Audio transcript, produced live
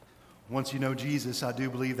Once you know Jesus, I do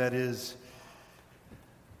believe that is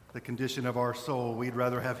the condition of our soul. We'd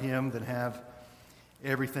rather have Him than have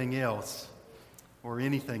everything else or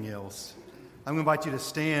anything else. I'm going to invite you to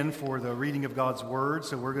stand for the reading of God's Word.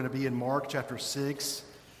 So we're going to be in Mark chapter 6,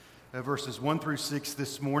 verses 1 through 6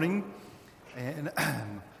 this morning. And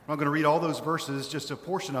I'm not going to read all those verses, just a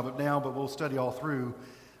portion of it now, but we'll study all through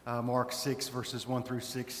Mark 6, verses 1 through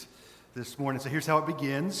 6 this morning. So here's how it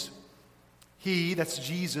begins. He, that's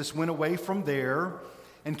Jesus, went away from there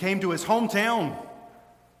and came to his hometown.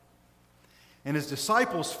 And his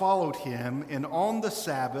disciples followed him, and on the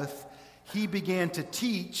Sabbath he began to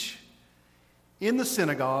teach in the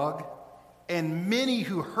synagogue, and many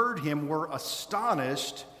who heard him were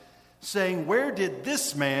astonished, saying, "Where did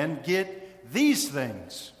this man get these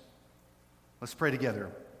things?" Let's pray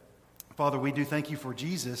together. Father, we do thank you for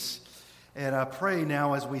Jesus, and I pray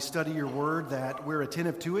now as we study your word that we're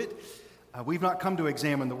attentive to it. We've not come to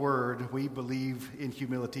examine the word. We believe in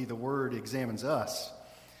humility the word examines us.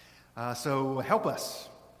 So help us.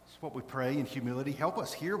 That's what we pray in humility. Help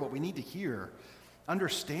us hear what we need to hear.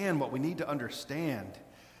 Understand what we need to understand.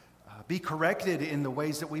 Be corrected in the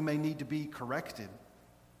ways that we may need to be corrected.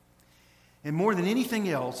 And more than anything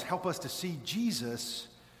else, help us to see Jesus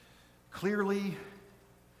clearly,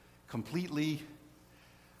 completely,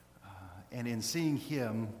 and in seeing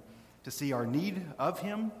him, to see our need of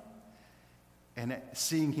him, and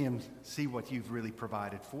seeing him see what you've really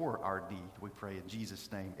provided for our need. We pray in Jesus'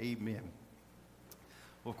 name, amen.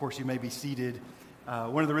 Well, of course, you may be seated.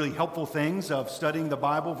 One of the really helpful things of studying the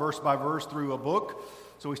Bible verse by verse through a book.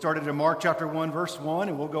 So we started in Mark chapter 1, verse 1,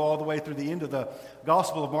 and we'll go all the way through the end of the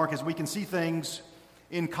Gospel of Mark as we can see things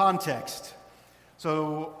in context.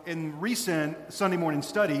 So in recent Sunday morning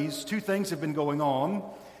studies, two things have been going on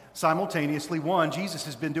simultaneously. One, Jesus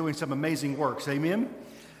has been doing some amazing works. Amen?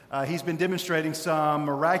 He's been demonstrating some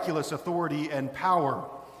miraculous authority and power.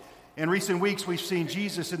 In recent weeks, we've seen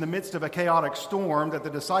Jesus in the midst of a chaotic storm that the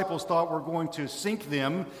disciples thought were going to sink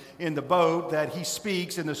them in the boat, that he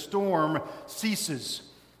speaks and the storm ceases.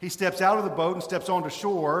 He steps out of the boat and steps onto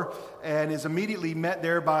shore and is immediately met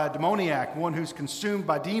there by a demoniac, one who's consumed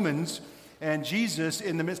by demons. And Jesus,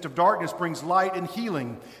 in the midst of darkness, brings light and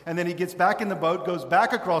healing. And then he gets back in the boat, goes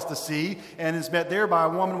back across the sea, and is met there by a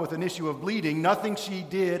woman with an issue of bleeding. Nothing she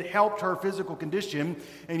did helped her physical condition.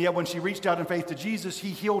 And yet when she reached out in faith to Jesus, he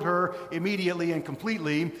healed her immediately and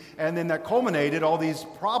completely. And then that culminated, all these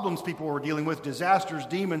problems people were dealing with, disasters,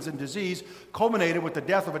 demons, and disease, culminated with the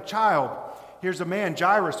death of a child. Here's a man,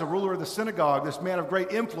 Jairus, a ruler of the synagogue. This man of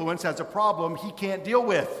great influence has a problem he can't deal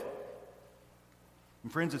with.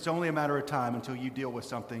 And friends, it's only a matter of time until you deal with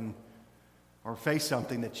something or face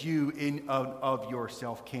something that you of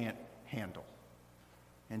yourself can't handle.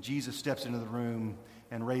 And Jesus steps into the room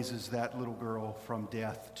and raises that little girl from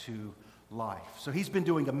death to life. So he's been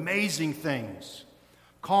doing amazing things,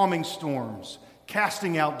 calming storms,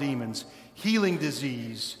 casting out demons, healing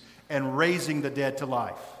disease, and raising the dead to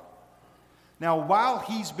life. Now, while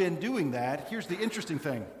he's been doing that, here's the interesting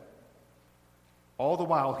thing. All the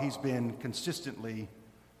while, he's been consistently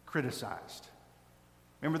criticized.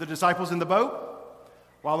 Remember the disciples in the boat?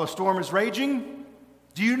 While the storm is raging,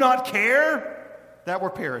 do you not care that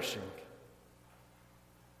we're perishing?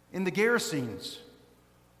 In the Gerasenes,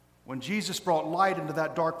 when Jesus brought light into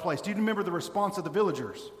that dark place, do you remember the response of the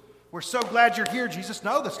villagers? "We're so glad you're here, Jesus."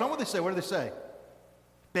 No, that's not what they say. What do they say?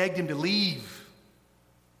 Begged him to leave.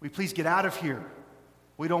 "We please get out of here.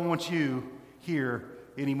 We don't want you here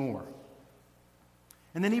anymore."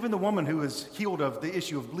 And then even the woman who was healed of the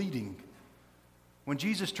issue of bleeding, when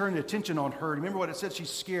Jesus turned the attention on her, remember what it said? She's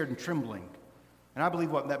scared and trembling. And I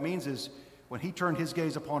believe what that means is when he turned his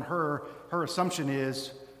gaze upon her, her assumption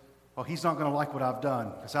is, "Oh, he's not going to like what I've done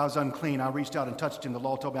because I was unclean. I reached out and touched him. The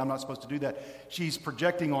law told me I'm not supposed to do that." She's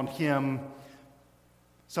projecting on him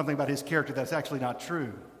something about his character that's actually not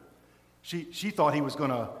true. She thought he was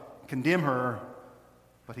going to condemn her,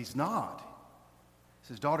 but he's not. He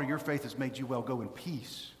says, "Daughter, your faith has made you well. Go in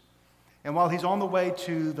peace." And while he's on the way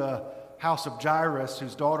to the house of Jairus,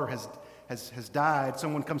 whose daughter has died,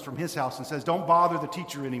 someone comes from his house and says, "Don't bother the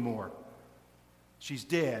teacher anymore. She's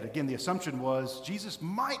dead." Again, the assumption was Jesus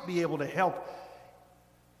might be able to help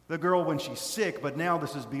the girl when she's sick, but now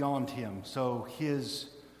this is beyond him. So his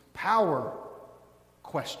power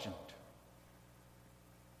questioned.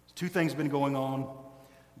 Two things have been going on.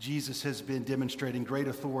 Jesus has been demonstrating great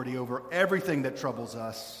authority over everything that troubles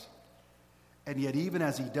us, and yet even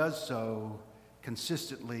as he does so,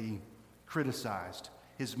 consistently criticized.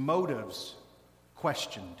 His motives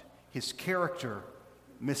questioned, his character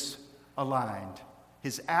misaligned,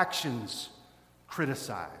 his actions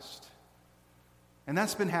criticized. And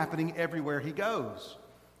that's been happening everywhere he goes.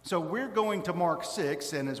 So we're going to Mark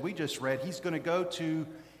 6, and as we just read, he's going to go to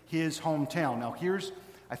his hometown. Now here's,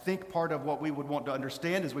 I think, part of what we would want to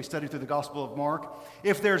understand as we study through the Gospel of Mark.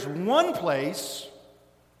 If there's one place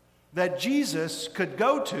that Jesus could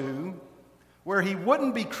go to where he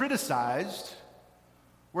wouldn't be criticized,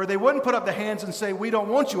 where they wouldn't put up the hands and say, "We don't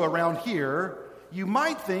want you around here," you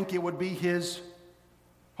might think it would be his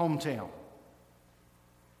hometown.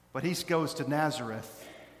 But he goes to Nazareth,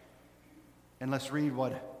 and let's read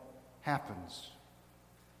what happens.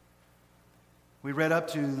 We read up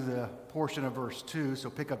to the portion of verse 2, so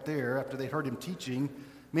pick up there. After they heard him teaching,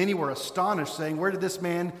 many were astonished, saying, "Where did this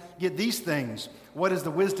man get these things? What is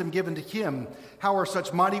the wisdom given to him? How are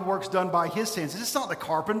such mighty works done by his hands? Is this not the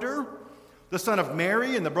carpenter, the son of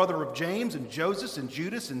Mary, and the brother of James, and Joseph, and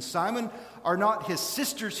Judas, and Simon? Are not his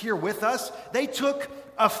sisters here with us?" They took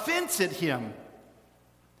offense at him.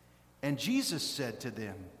 And Jesus said to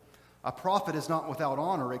them, "A prophet is not without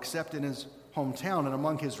honor except in his hometown and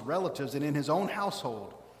among his relatives and in his own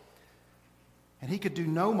household." And he could do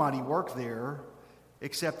no mighty work there,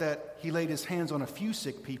 except that he laid his hands on a few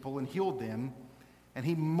sick people and healed them. And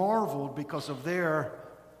he marveled because of their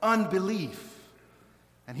unbelief.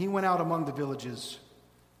 And he went out among the villages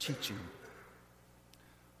teaching.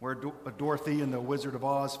 Where Dorothy in The Wizard of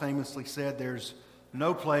Oz famously said, "There's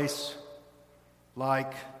no place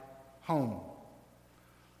like home."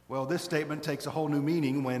 Well, this statement takes a whole new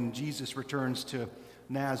meaning when Jesus returns to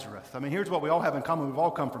Nazareth. I mean, here's what we all have in common. We've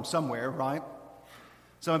all come from somewhere, right?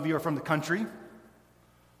 Some of you are from the country,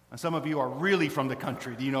 and some of you are really from the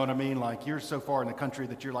country. Do you know what I mean? Like, you're so far in the country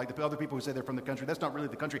that you're like the other people who say they're from the country. That's not really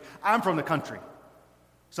the country. I'm from the country.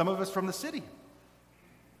 Some of us from the city.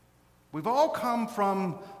 We've all come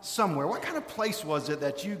from somewhere. What kind of place was it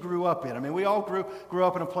that you grew up in? I mean, we all grew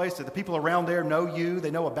up in a place that the people around there know you.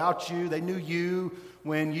 They know about you. They knew you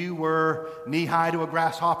when you were knee-high to a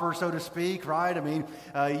grasshopper, so to speak, right? I mean,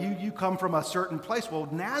 you come from a certain place. Well,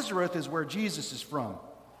 Nazareth is where Jesus is from.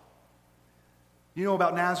 You know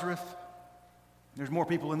about Nazareth? There's more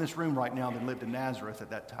people in this room right now than lived in Nazareth at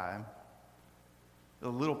that time. A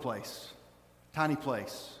little place, tiny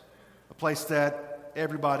place, a place that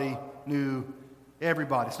everybody knew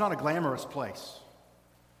everybody. It's not a glamorous place.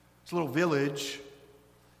 It's a little village.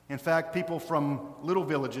 In fact, people from little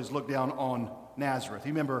villages look down on Nazareth.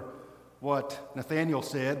 You remember what Nathanael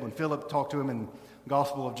said when Philip talked to him in the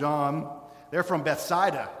Gospel of John. They're from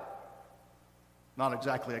Bethsaida. Not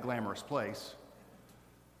exactly a glamorous place.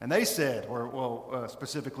 And they said,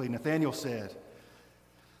 specifically Nathanael said,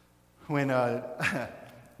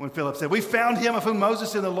 when Philip said, "We found him of whom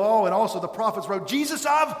Moses in the law and also the prophets wrote, Jesus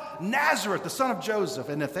of Nazareth, the son of Joseph."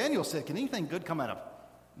 And Nathanael said, "Can anything good come out of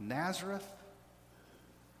Nazareth?"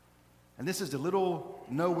 And this is the little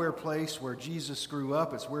nowhere place where Jesus grew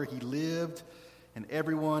up. It's where he lived, and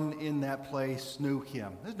everyone in that place knew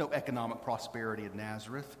him. There's no economic prosperity in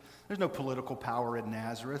Nazareth. There's no political power in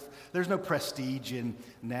Nazareth. There's no prestige in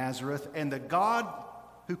Nazareth. And the God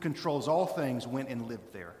who controls all things went and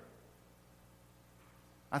lived there.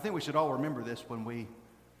 I think we should all remember this when we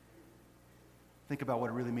think about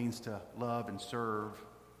what it really means to love and serve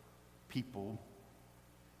people.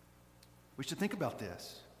 We should think about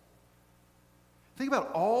this. Think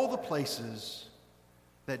about all the places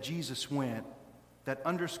that Jesus went that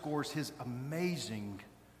underscores his amazing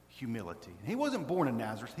humility. He wasn't born in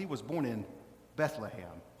Nazareth. He was born in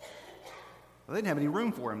Bethlehem. Well, they didn't have any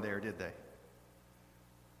room for him there, did they?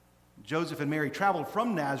 Joseph and Mary traveled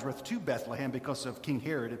from Nazareth to Bethlehem because of King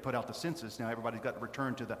Herod had put out the census. Now everybody's got to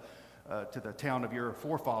return to the town of your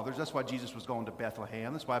forefathers. That's why Jesus was going to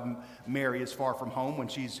Bethlehem. That's why Mary is far from home when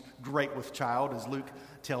she's great with child, as Luke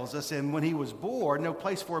tells us. And when he was born, no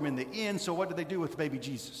place for him in the inn. So what did they do with baby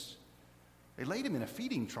Jesus? They laid him in a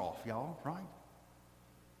feeding trough, y'all, right?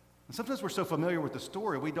 And sometimes we're so familiar with the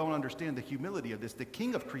story, we don't understand the humility of this. The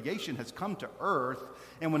King of creation has come to earth,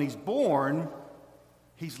 and when he's born,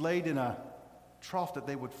 he's laid in a trough that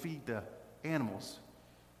they would feed the animals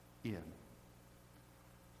in.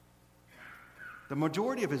 The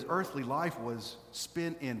majority of his earthly life was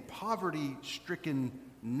spent in poverty-stricken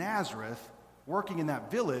Nazareth, working in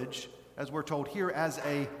that village, as we're told here, as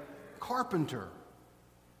a carpenter.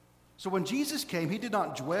 So when Jesus came, he did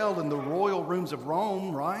not dwell in the royal rooms of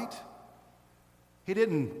Rome, right? He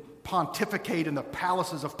didn't pontificate in the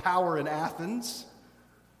palaces of power in Athens.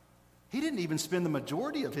 He didn't even spend the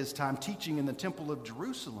majority of his time teaching in the Temple of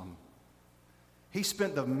Jerusalem. He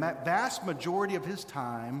spent the vast majority of his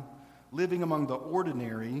time living among the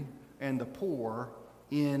ordinary and the poor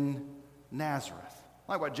in Nazareth.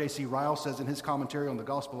 Like what J.C. Ryle says in his commentary on the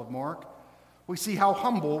Gospel of Mark, We see how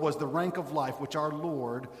humble was the rank of life which our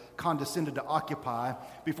Lord condescended to occupy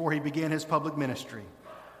before he began his public ministry.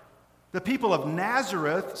 The people of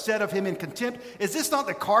Nazareth said of him in contempt, "Is this not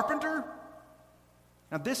the carpenter?"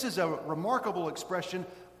 Now, this is a remarkable expression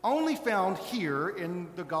only found here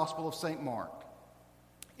in the Gospel of St. Mark.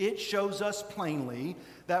 It shows us plainly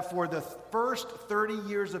that for the first 30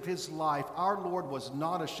 years of his life, our Lord was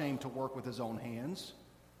not ashamed to work with his own hands.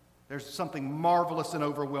 There's something marvelous and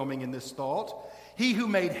overwhelming in this thought. He who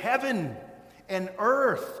made heaven and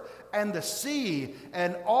earth and the sea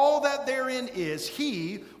and all that therein is,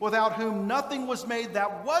 he without whom nothing was made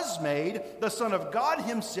that was made, the Son of God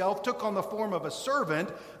himself, took on the form of a servant.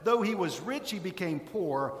 Though he was rich, he became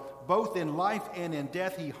poor. Both in life and in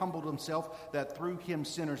death, he humbled himself, that through him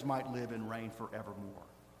sinners might live and reign forevermore.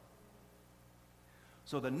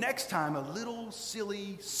 So the next time a little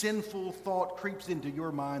silly, sinful thought creeps into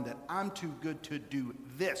your mind that I'm too good to do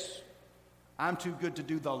this, I'm too good to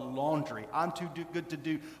do the laundry, I'm too good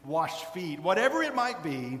to wash feet, whatever it might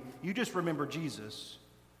be, you just remember Jesus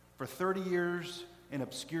for 30 years in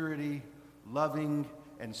obscurity, loving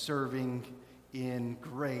and serving in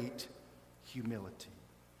great humility.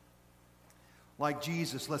 Like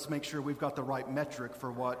Jesus, let's make sure we've got the right metric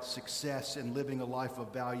for what success in living a life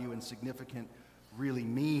of value and significance really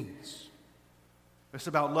means. It's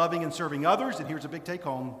about loving and serving others, and here's a big take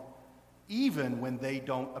home, even when they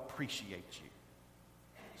don't appreciate you.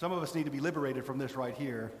 Some of us need to be liberated from this right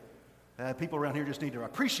here. People around here just need to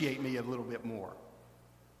appreciate me a little bit more.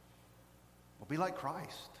 Well, be like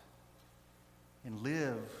Christ and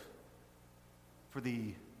live for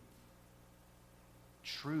the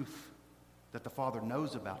truth that the Father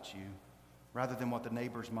knows about you rather than what the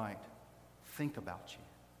neighbors might think about you.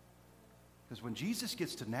 Because when Jesus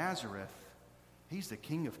gets to Nazareth, he's the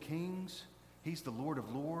King of Kings, he's the Lord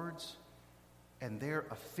of Lords, and they're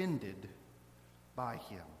offended by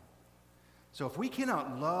him. So if we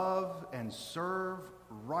cannot love and serve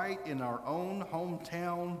right in our own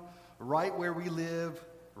hometown, right where we live,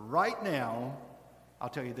 right now, I'll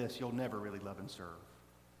tell you this, you'll never really love and serve.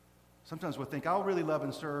 Sometimes we'll think, I'll really love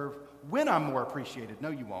and serve when I'm more appreciated. No,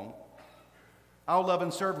 you won't. I'll love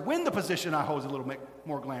and serve when the position I hold is a little bit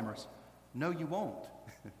more glamorous. No, you won't.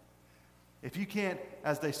 If you can't,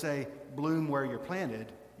 as they say, bloom where you're planted,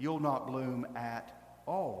 you'll not bloom at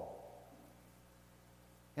all.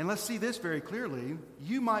 And let's see this very clearly.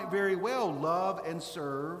 You might very well love and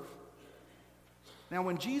serve. Now,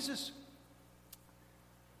 when Jesus,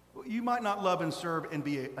 you might not love and serve and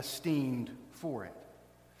be esteemed for it.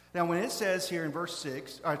 Now, when it says here in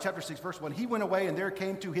chapter 6, verse 1, he went away and there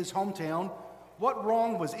came to his hometown, what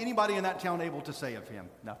wrong was anybody in that town able to say of him?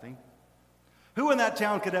 Nothing. Who in that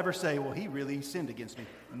town could ever say, well, he really sinned against me?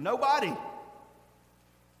 Nobody.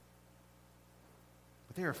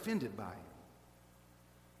 But they're offended by him.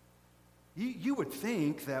 You would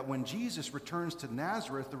think that when Jesus returns to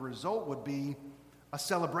Nazareth, the result would be a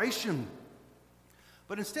celebration.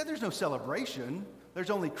 But instead, there's no celebration. There's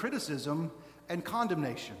only criticism and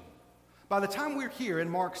condemnation. By the time we're here in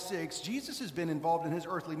Mark 6, Jesus has been involved in his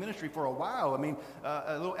earthly ministry for a while. I mean,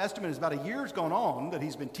 a little estimate is about a year's gone on that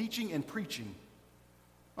he's been teaching and preaching.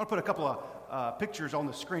 I'll put a couple of pictures on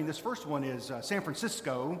the screen. This first one is San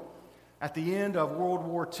Francisco at the end of World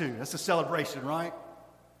War II. That's a celebration, right?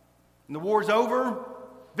 And the war's over,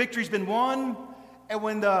 victory's been won, and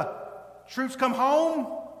when the troops come home,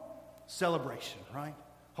 celebration, right?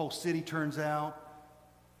 Whole city turns out.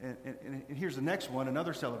 And here's the next one,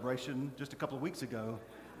 another celebration just a couple of weeks ago.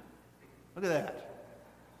 Look at that.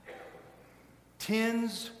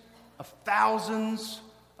 Tens of thousands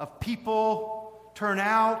of people turn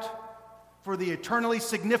out for the eternally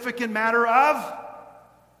significant matter of,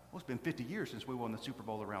 well, it's been 50 years since we won the Super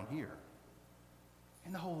Bowl around here.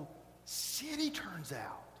 And the whole city turns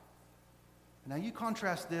out. Now you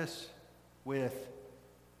contrast this with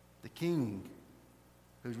the King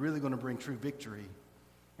who's really going to bring true victory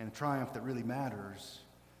and a triumph that really matters.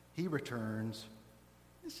 He returns.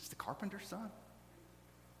 This is the carpenter's son.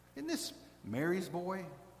 Isn't this Mary's boy?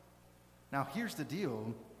 Now here's the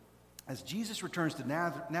deal. As Jesus returns to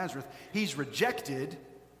Nazareth, he's rejected.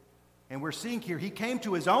 And we're seeing here, he came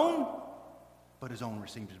to his own, but his own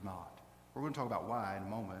received him not. We're going to talk about why in a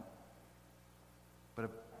moment. But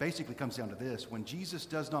it basically comes down to this. When Jesus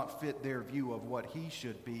does not fit their view of what he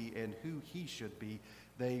should be and who he should be,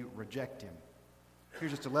 they reject him.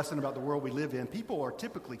 Here's just a lesson about the world we live in. People are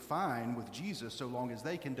typically fine with Jesus so long as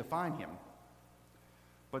they can define him.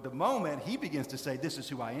 But the moment he begins to say, this is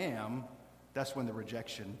who I am, that's when the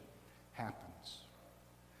rejection happens.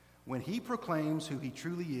 When he proclaims who he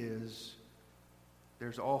truly is,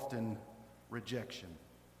 there's often rejection.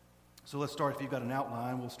 So let's start, if you've got an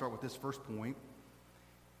outline, we'll start with this first point.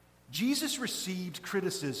 Jesus received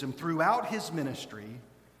criticism throughout his ministry,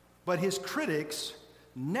 but his critics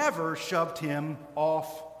never shoved him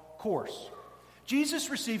off course. Jesus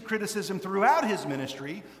received criticism throughout his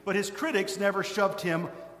ministry, but his critics never shoved him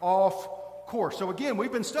off course. So again,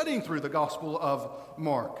 we've been studying through the Gospel of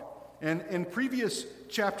Mark. And in previous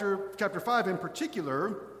chapter 5 in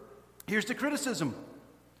particular, here's the criticism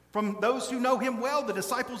from those who know him well, the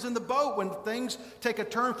disciples in the boat, when things take a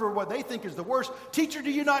turn for what they think is the worst. Teacher,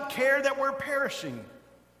 do you not care that we're perishing?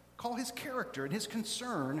 Call his character and his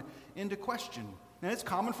concern into question. And it's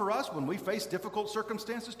common for us when we face difficult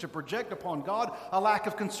circumstances to project upon God a lack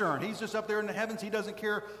of concern. He's just up there in the heavens. He doesn't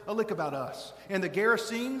care a lick about us. And the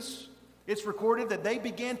Gerasenes, it's recorded that they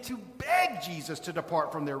began to beg Jesus to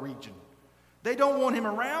depart from their region. They don't want him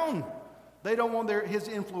around. They don't want his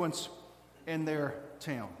influence in their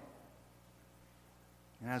town.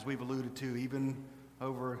 And as we've alluded to, even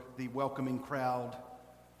over the welcoming crowd,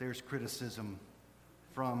 there's criticism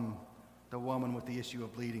from the woman with the issue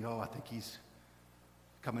of bleeding. Oh, I think he's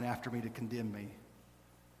coming after me to condemn me.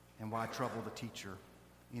 And why trouble the teacher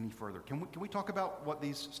any further? Can we talk about what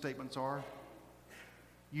these statements are?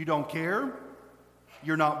 You don't care.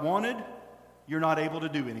 You're not wanted. You're not able to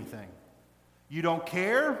do anything. You don't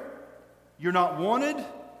care. You're not wanted.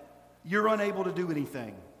 You're unable to do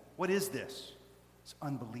anything. What is this? It's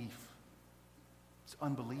unbelief. It's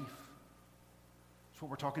unbelief. It's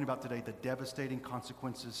what we're talking about today, the devastating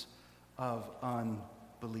consequences of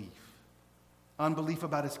unbelief. Unbelief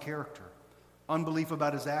about his character. Unbelief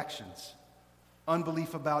about his actions.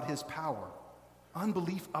 Unbelief about his power.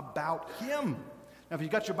 Unbelief about him. Now, if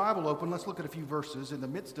you've got your Bible open, let's look at a few verses. In the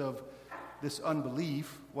midst of this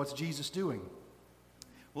unbelief, what's Jesus doing?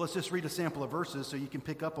 Well, let's just read a sample of verses so you can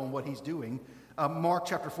pick up on what he's doing. Mark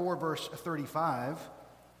chapter 4, verse 35.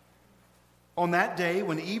 On that day,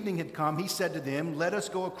 when evening had come, he said to them, "Let us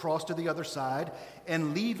go across to the other side."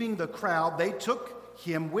 And leaving the crowd, they took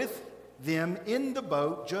him with them in the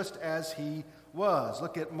boat just as he was.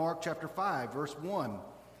 Look at Mark chapter 5, verse 1.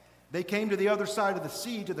 They came to the other side of the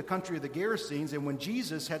sea, to the country of the Gerasenes, and when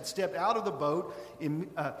Jesus had stepped out of the boat,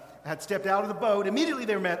 immediately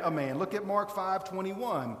there met a man. Look at Mark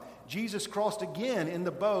 5:21. Jesus crossed again in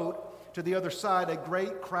the boat to the other side. A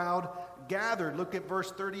great crowd gathered. Look at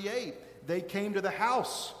verse 38. They came to the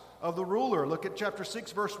house of the ruler. Look at chapter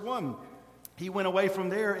 6, verse 1. He went away from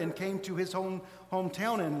there and came to his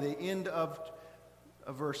hometown. And the end of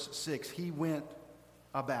verse 6, he went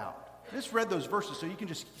about. I just read those verses so you can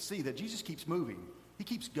just see that Jesus keeps moving. He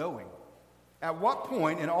keeps going. At what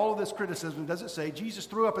point in all of this criticism does it say Jesus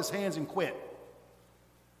threw up his hands and quit?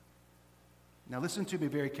 Now listen to me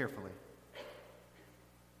very carefully.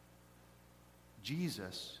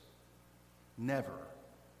 Jesus never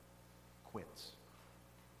quits.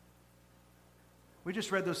 We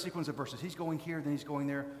just read those sequence of verses. He's going here, then he's going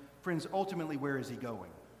there. Friends, ultimately, where is he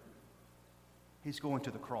going? He's going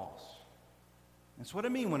to the cross. That's what I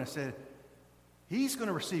mean when I said he's going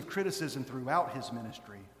to receive criticism throughout his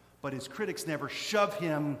ministry, but his critics never shove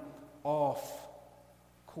him off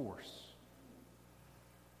course.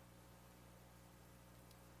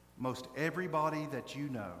 Most everybody that you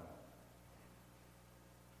know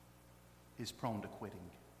is prone to quitting.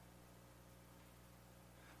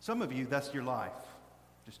 Some of you, that's your life,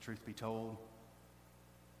 just truth be told.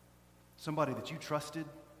 Somebody that you trusted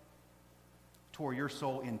tore your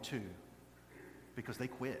soul in two because they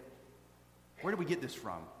quit. Where did we get this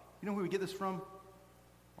from? You know where we get this from?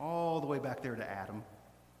 All the way back there to Adam,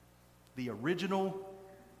 the original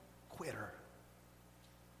quitter.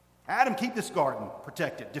 Adam, keep this garden,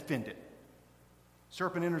 protect it, defend it.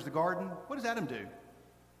 Serpent enters the garden. What does Adam do?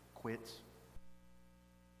 Quits.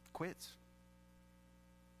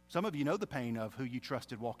 Some of you know the pain of who you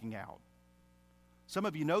trusted walking out. Some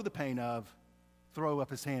of you know the pain of throw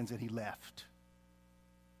up his hands and he left.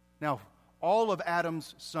 Now, all of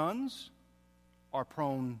Adam's sons are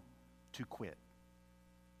prone to quit.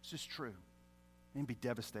 It's just true. It can be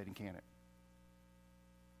devastating, can't it?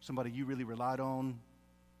 Somebody you really relied on,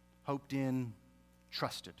 hoped in,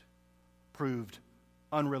 trusted, proved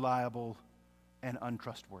unreliable and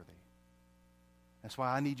untrustworthy. That's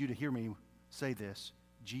why I need you to hear me say this.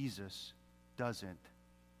 Jesus doesn't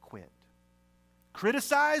quit.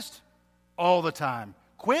 Criticized? All the time.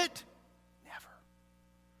 Quit? Never.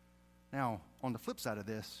 Now, on the flip side of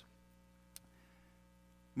this,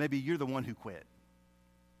 maybe you're the one who quit.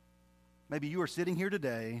 Maybe you are sitting here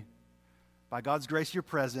today, by God's grace you're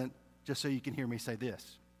present, just so you can hear me say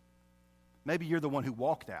this. Maybe you're the one who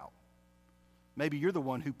walked out. Maybe you're the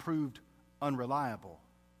one who proved unreliable.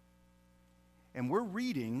 And we're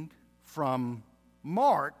reading from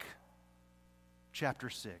Mark chapter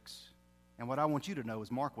 6. And what I want you to know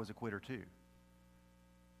is Mark was a quitter too.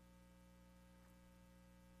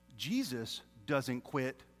 Jesus doesn't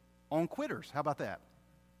quit on quitters. How about that?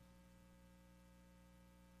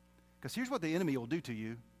 Because here's what the enemy will do to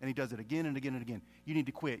you, and he does it again and again and again. You need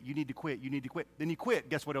to quit. You need to quit. You need to quit. Then you quit.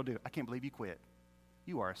 Guess what he'll do? I can't believe you quit.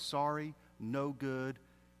 You are sorry, no good.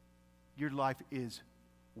 Your life is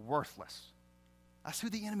worthless. That's who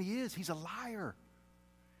the enemy is. He's a liar.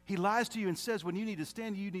 He lies to you and says when you need to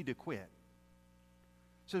stand, you need to quit.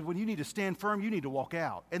 Says when you need to stand firm, you need to walk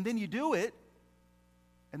out. And then you do it,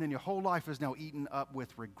 and then your whole life is now eaten up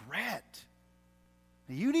with regret.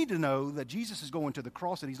 You need to know that Jesus is going to the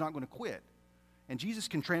cross and he's not going to quit. And Jesus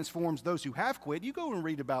can transform those who have quit. You go and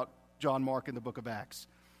read about John Mark in the book of Acts.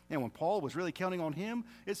 And when Paul was really counting on him,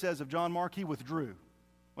 it says of John Mark, he withdrew.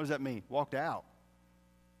 What does that mean? Walked out.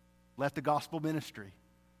 Left the gospel ministry.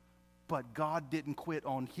 But God didn't quit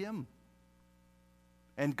on him.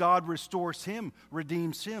 And God restores him,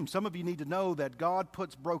 redeems him. Some of you need to know that God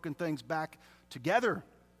puts broken things back together.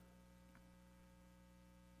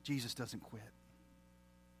 Jesus doesn't quit.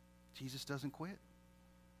 Jesus doesn't quit.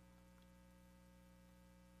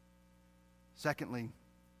 Secondly,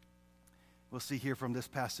 we'll see here from this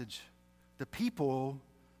passage, the people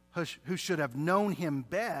who should have known him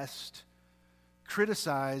best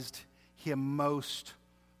criticized him most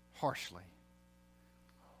harshly.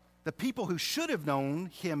 The people who should have known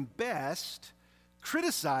him best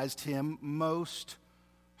criticized him most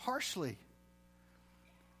harshly.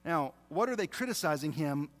 Now, what are they criticizing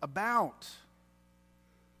him about?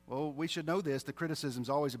 Well, we should know this. The criticism is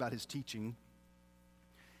always about his teaching.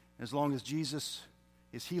 As long as Jesus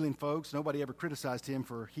is healing folks, nobody ever criticized him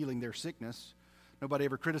for healing their sickness. Nobody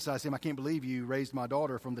ever criticized him, I can't believe you raised my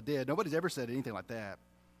daughter from the dead. Nobody's ever said anything like that.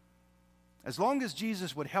 As long as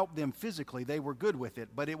Jesus would help them physically, they were good with it.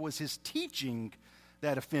 But it was his teaching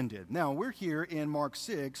that offended. Now, we're here in Mark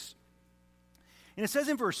 6, and it says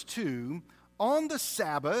in verse 2, on the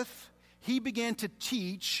Sabbath, he began to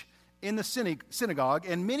teach in the synagogue,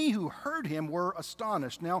 and many who heard him were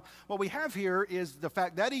astonished. Now, what we have here is the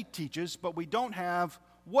fact that he teaches, but we don't have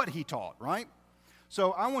what he taught, right?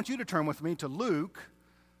 So I want you to turn with me to Luke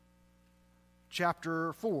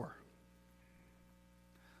chapter 4.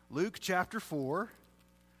 Luke chapter 4.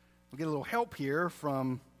 We'll get a little help here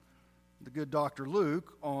from the good Dr.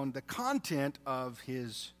 Luke on the content of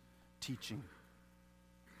his teaching.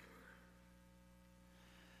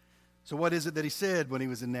 So what is it that he said when he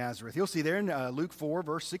was in Nazareth? You'll see there in Luke 4,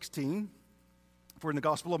 verse 16. For in the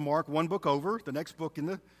Gospel of Mark, one book over, the next book in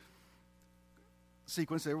the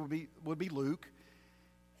sequence there would be Luke.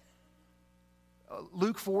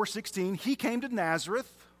 Luke 4, 16, he came to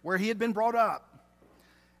Nazareth, where he had been brought up.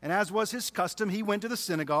 And as was his custom, he went to the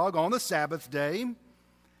synagogue on the Sabbath day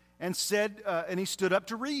and he stood up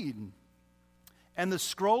to read. And the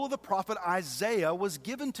scroll of the prophet Isaiah was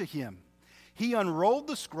given to him. He unrolled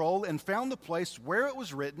the scroll and found the place where it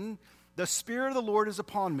was written, "The Spirit of the Lord is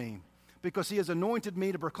upon me, because he has anointed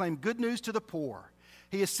me to proclaim good news to the poor.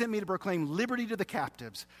 He has sent me to proclaim liberty to the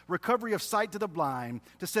captives, recovery of sight to the blind,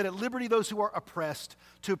 to set at liberty those who are oppressed,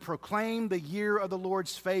 to proclaim the year of the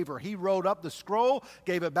Lord's favor." He rolled up the scroll,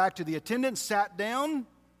 gave it back to the attendant, sat down,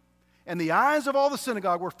 and the eyes of all the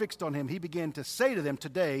synagogue were fixed on him. He began to say to them,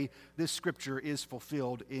 "Today this scripture is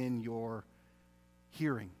fulfilled in your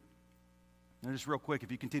hearing." Now, just real quick,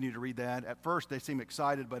 if you continue to read that, at first they seem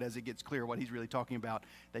excited, but as it gets clear what he's really talking about,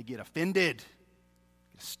 they get offended,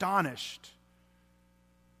 astonished.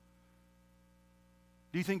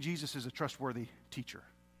 Do you think Jesus is a trustworthy teacher?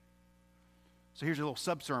 So here's a little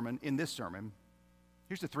sub-sermon in this sermon.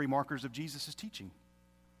 Here's the 3 markers of Jesus' teaching.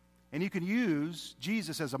 And you can use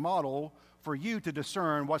Jesus as a model for you to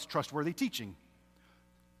discern what's trustworthy teaching.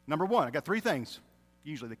 Number 1, I got 3 things.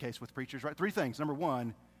 Usually the case with preachers, right? 3 things. Number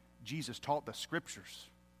 1, Jesus taught the Scriptures.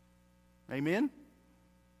 Amen?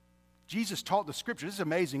 Jesus taught the Scriptures. This is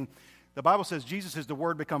amazing. The Bible says Jesus is the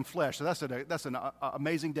Word become flesh. So that's an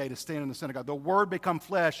amazing day to stand in the synagogue. The Word become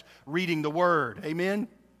flesh, reading the Word. Amen?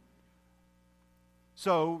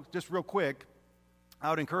 So, just real quick,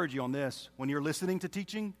 I would encourage you on this. When you're listening to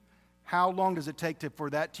teaching, how long does it take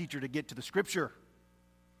for that teacher to get to the Scripture?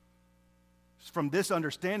 From this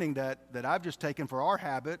understanding that I've just taken for our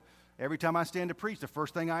habit, every time I stand to preach, the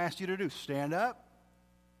first thing I ask you to do, stand up.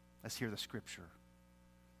 Let's hear the Scripture.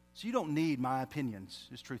 So you don't need my opinions,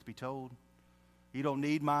 is truth be told. You don't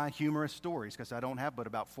need my humorous stories, because I don't have but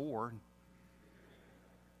about 4.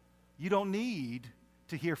 You don't need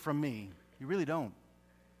to hear from me. You really don't.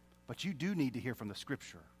 But you do need to hear from the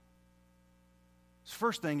Scripture. The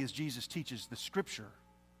first thing is Jesus teaches the Scripture.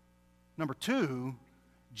 Number two,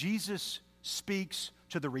 Jesus speaks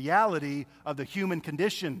to the reality of the human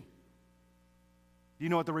condition. Do you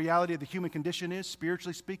know what the reality of the human condition is,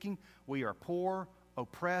 spiritually speaking? We are poor,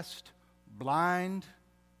 oppressed, blind,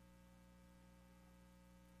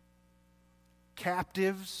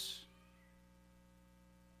 captives.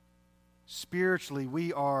 Spiritually,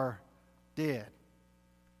 we are dead.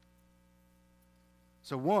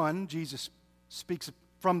 So one, Jesus speaks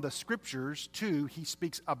from the Scriptures. Two, he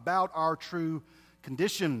speaks about our true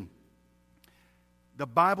condition. The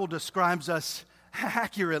Bible describes us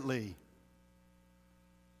accurately.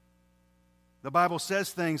 The Bible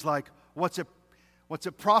says things like, what's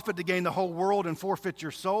it profit to gain the whole world and forfeit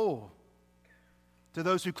your soul? To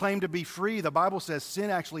those who claim to be free, the Bible says sin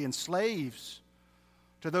actually enslaves.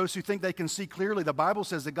 To those who think they can see clearly, the Bible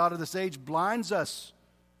says the God of this age blinds us.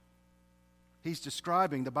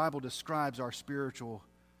 The Bible describes our spiritual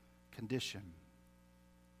condition.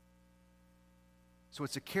 So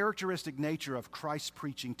it's a characteristic nature of Christ's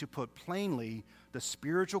preaching to put plainly the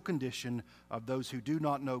spiritual condition of those who do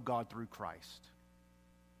not know God through Christ.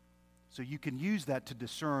 So you can use that to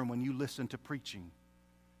discern when you listen to preaching.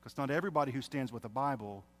 Because not everybody who stands with the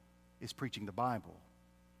Bible is preaching the Bible.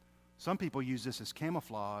 Some people use this as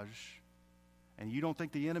camouflage, and you don't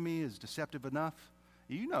think the enemy is deceptive enough?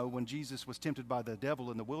 You know, when Jesus was tempted by the devil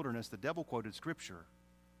in the wilderness, the devil quoted Scripture.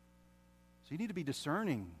 So you need to be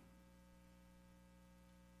discerning.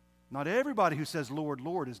 Not everybody who says, Lord,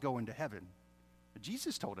 Lord, is going to heaven. But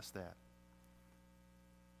Jesus told us that.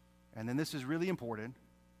 And then this is really important,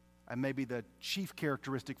 and maybe the chief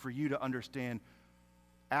characteristic for you to understand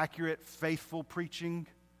accurate, faithful preaching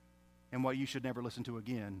and what you should never listen to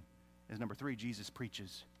again is number three, Jesus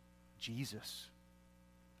preaches Jesus.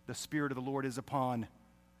 The Spirit of the Lord is upon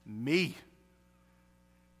me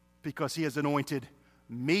because He has anointed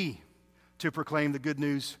me to proclaim the good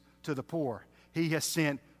news to the poor. He has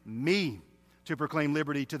sent me to proclaim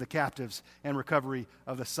liberty to the captives and recovery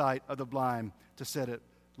of the sight of the blind, to set at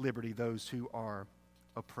liberty those who are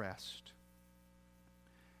oppressed.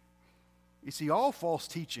 You see, all false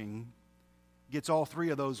teaching gets all three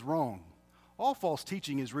of those wrong. All false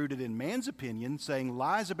teaching is rooted in man's opinion, saying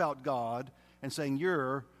lies about God and saying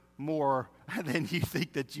you're more than you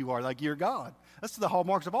think that you are, like you're God. That's the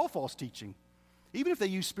hallmarks of all false teaching. Even if they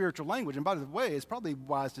use spiritual language, and by the way, it's probably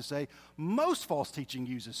wise to say most false teaching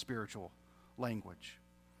uses spiritual language.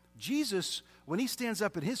 Jesus, when He stands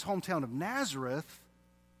up in His hometown of Nazareth,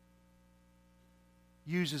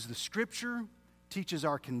 uses the Scripture, teaches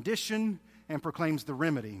our condition, and proclaims the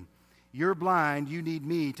remedy. You're blind, you need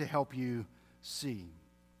me to help you see.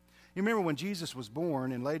 You remember when Jesus was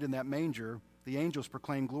born and laid in that manger, the angels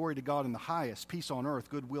proclaimed glory to God in the highest, peace on earth,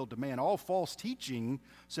 goodwill to man. All false teaching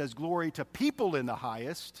says glory to people in the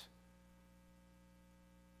highest,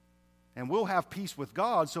 and we'll have peace with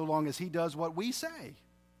God so long as He does what we say.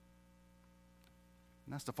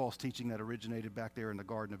 And that's the false teaching that originated back there in the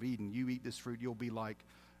Garden of Eden. You eat this fruit, you'll be like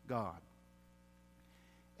God.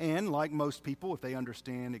 And like most people, if they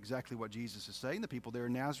understand exactly what Jesus is saying, the people there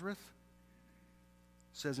in Nazareth,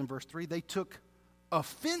 says in verse 3, they took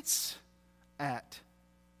offense at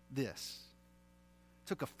this.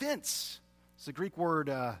 Took offense. It's the Greek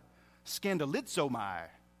word scandalizomai.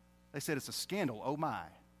 They said it's a scandal, oh my.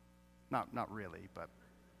 Not really, but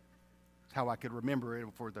it's how I could remember it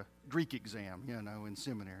for the Greek exam, in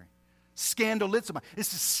seminary. Scandalizomai.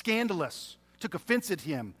 This is scandalous. Took offense at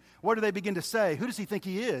Him. What do they begin to say? Who does He think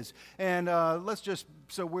He is? And let's just,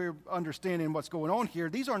 so we're understanding what's going on here,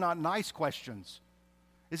 these are not nice questions.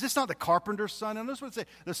 Is this not the carpenter's son? And this would say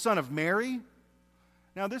the son of Mary.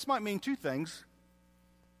 Now, this might mean two things.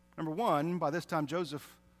 Number one, by this time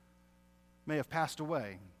Joseph may have passed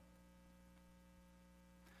away.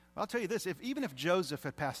 I'll tell you this, even if Joseph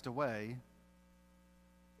had passed away,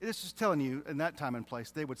 this is telling you in that time and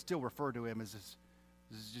place, they would still refer to him as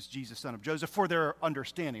just Jesus, son of Joseph, for their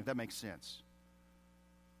understanding, if that makes sense.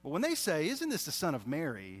 But when they say, isn't this the son of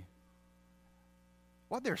Mary?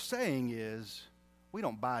 What they're saying is, we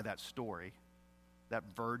don't buy that story, that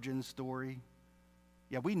virgin story.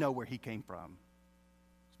 Yeah, we know where he came from.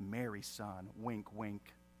 It's Mary's son, wink, wink.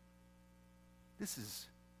 This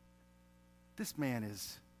man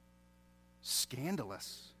is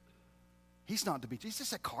scandalous. He's not to be, he's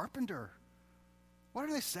just a carpenter. What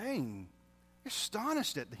are they saying? They're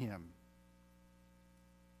astonished at him.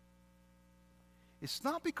 It's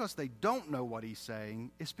not because they don't know what he's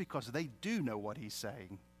saying, it's because they do know what he's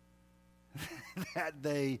saying that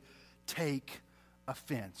they take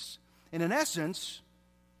offense. And in essence,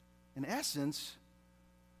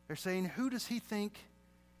 they're saying, who does he think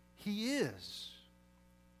he is?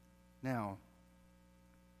 Now,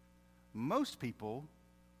 most people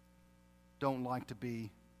don't like to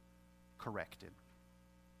be corrected.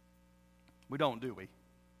 We don't, do we?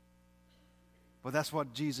 But that's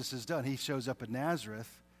what Jesus has done. He shows up in Nazareth.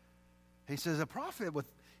 He says, a prophet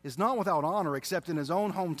is not without honor except in his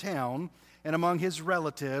own hometown and among his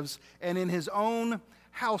relatives and in his own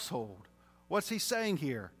household. What's he saying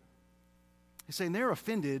here? He's saying they're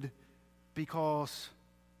offended because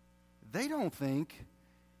they don't think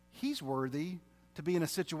he's worthy to be in a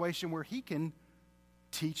situation where he can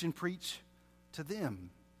teach and preach to them.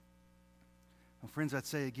 Well, friends, I'd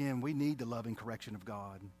say again, we need the loving correction of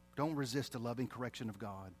God. Don't resist the loving correction of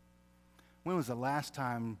God. When was the last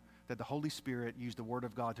time that the Holy Spirit used the Word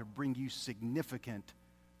of God to bring you significant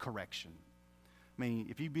correction? I mean,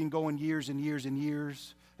 if you've been going years and years and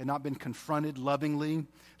years and not been confronted lovingly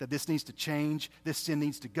that this needs to change, this sin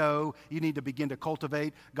needs to go, you need to begin to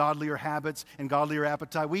cultivate godlier habits and godlier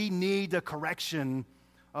appetite. We need the correction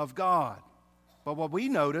of God. But what we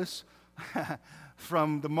notice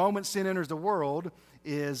from the moment sin enters the world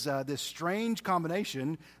is this strange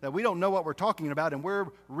combination that we don't know what we're talking about and we're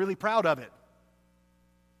really proud of it.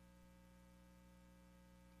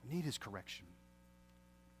 We need his correction.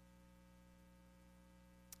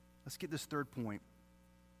 Let's get this third point.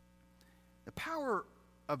 The power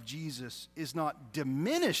of Jesus is not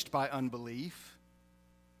diminished by unbelief,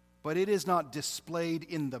 but it is not displayed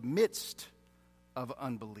in the midst of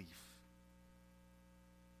unbelief.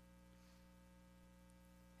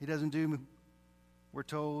 He doesn't do, we're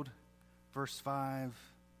told, verse 5,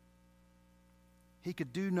 he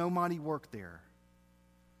could do no mighty work there,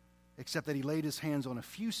 except that he laid his hands on a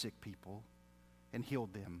few sick people and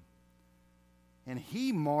healed them. And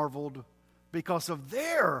he marveled because of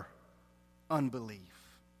their unbelief.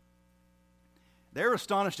 They're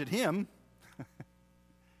astonished at him,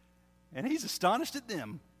 and he's astonished at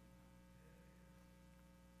them.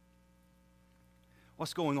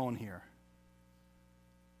 What's going on here?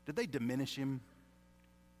 Did they diminish him?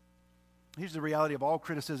 Here's the reality of all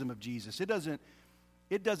criticism of Jesus. It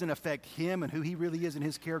doesn't affect him and who he really is in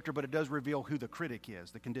his character, but it does reveal who the critic is,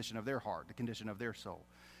 the condition of their heart, the condition of their soul.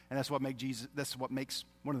 And that's what makes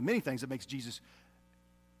one of the many things that makes Jesus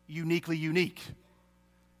uniquely unique,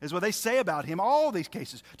 is what they say about him, all these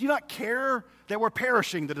cases. Do you not care that we're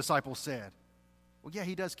perishing, the disciples said. Well, yeah,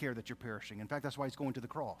 he does care that you're perishing. In fact, that's why he's going to the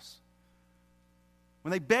cross.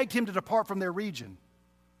 When they begged him to depart from their region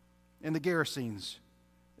in the Gerasenes,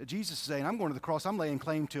 Jesus is saying, I'm going to the cross, I'm laying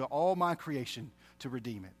claim to all my creation to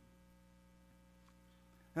redeem it.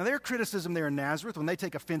 Now, their criticism there in Nazareth, when they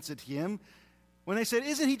take offense at him, when they said,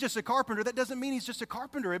 isn't he just a carpenter? That doesn't mean he's just a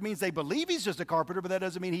carpenter. It means they believe he's just a carpenter, but that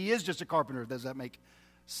doesn't mean he is just a carpenter. Does that make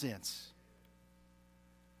sense?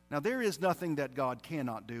 Now, there is nothing that God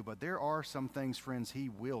cannot do, but there are some things, friends, he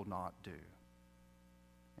will not do.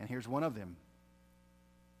 And here's one of them.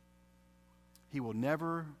 He will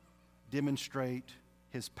never demonstrate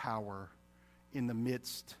his power in the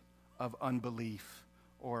midst of unbelief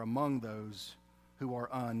or among those who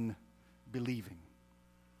are unbelieving.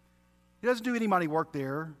 He doesn't do any mighty work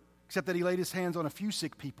there, except that he laid his hands on a few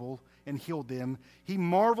sick people and healed them. He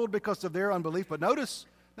marveled because of their unbelief. But notice,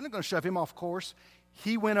 they're not going to shove him off course.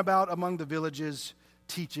 He went about among the villages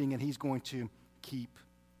teaching, and he's going to keep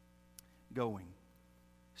going.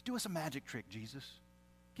 Just do us a magic trick, Jesus.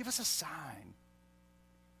 Give us a sign.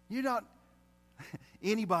 You're not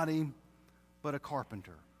anybody but a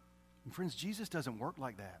carpenter. And friends, Jesus doesn't work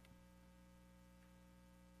like that.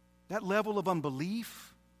 That level of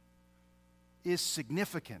unbelief is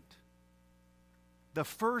significant. The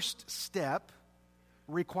first step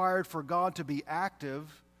required for God to be active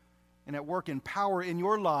and at work in power in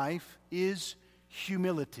your life is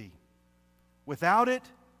humility. Without it,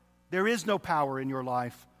 there is no power in your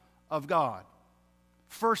life of God.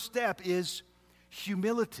 First step is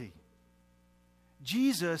humility.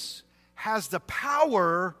 Jesus has the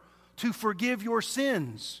power to forgive your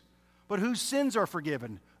sins. But whose sins are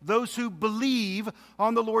forgiven? Those who believe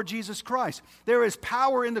on the Lord Jesus Christ. There is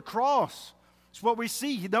power in the cross. It's what we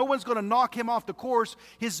see. No one's going to knock him off the course.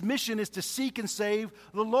 His mission is to seek and save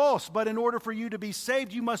the lost. But in order for you to be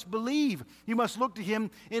saved, you must believe. You must look to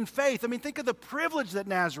him in faith. I mean, think of the privilege that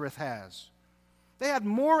Nazareth has. They had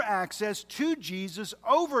more access to Jesus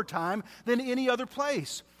over time than any other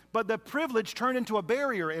place. But the privilege turned into a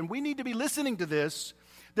barrier, and we need to be listening to this.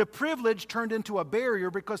 The privilege turned into a barrier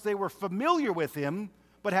because they were familiar with him,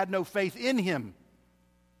 but had no faith in him.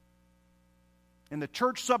 And the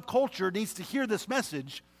church subculture needs to hear this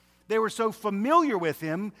message. They were so familiar with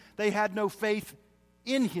him, they had no faith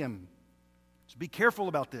in him. So be careful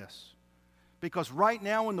about this. Because right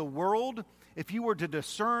now in the world, if you were to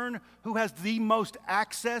discern who has the most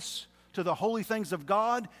access to the holy things of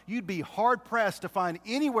God, you'd be hard-pressed to find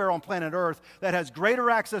anywhere on planet Earth that has greater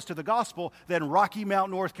access to the gospel than Rocky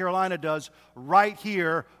Mount, North Carolina does right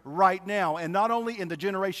here, right now. And not only in the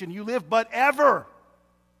generation you live, but ever.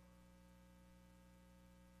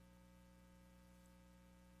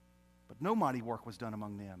 But no mighty work was done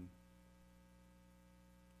among them.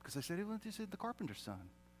 Because they said, well, this is the carpenter's son.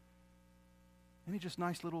 And he's just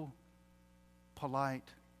nice little, polite,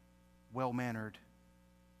 well-mannered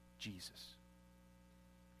Jesus.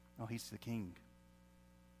 No, he's the king.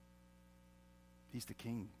 He's the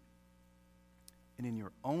king. And in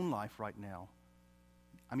your own life right now,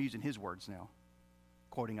 I'm using his words now,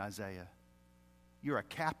 quoting Isaiah, you're a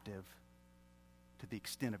captive to the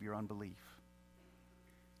extent of your unbelief.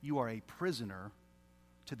 You are a prisoner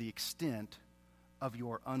to the extent of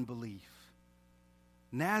your unbelief.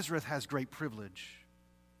 Nazareth has great privilege.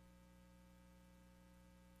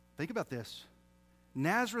 Think about this.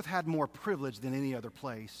 Nazareth had more privilege than any other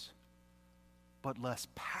place, but less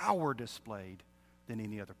power displayed than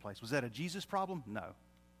any other place. Was that a Jesus problem? No.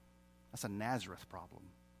 That's a Nazareth problem.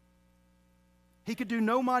 He could do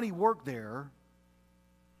no mighty work there,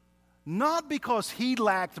 not because he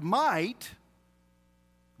lacked might,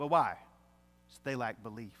 but why? They lacked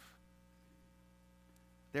belief.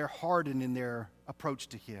 They're hardened in their approach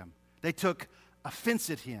to him. They took offense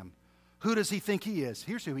at him. Who does he think he is?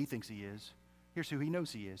 Here's who he thinks he is. Here's who he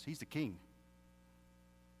knows he is. He's the king.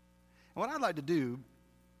 And what I'd like to do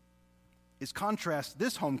is contrast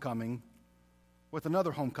this homecoming with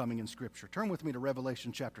another homecoming in Scripture. Turn with me to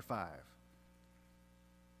Revelation chapter 5.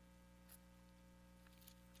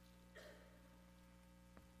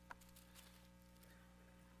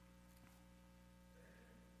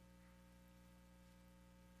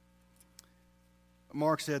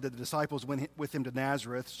 Mark said that the disciples went with him to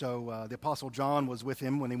Nazareth, so the Apostle John was with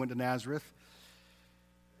him when he went to Nazareth.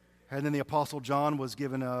 And then the Apostle John was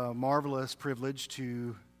given a marvelous privilege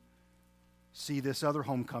to see this other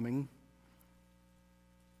homecoming.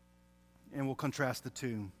 And we'll contrast the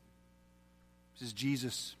two. This is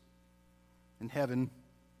Jesus in heaven,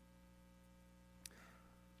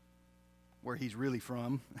 where he's really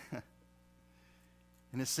from.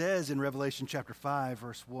 And it says in Revelation chapter 5,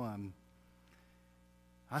 verse 1,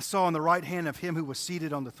 I saw on the right hand of him who was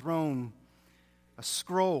seated on the throne a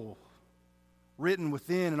scroll written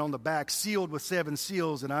within and on the back, sealed with 7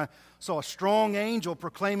 seals. And I saw a strong angel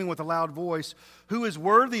proclaiming with a loud voice, who is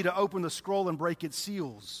worthy to open the scroll and break its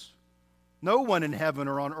seals? No one in heaven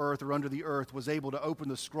or on earth or under the earth was able to open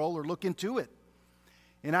the scroll or look into it.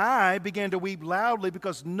 And I began to weep loudly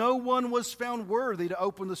because no one was found worthy to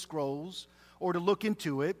open the scrolls or to look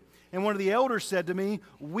into it. And one of the elders said to me,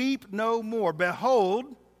 weep no more. Behold,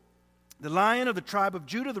 the Lion of the tribe of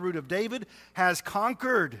Judah, the root of David, has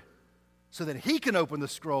conquered so that he can open the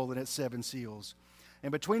scroll and its 7 seals.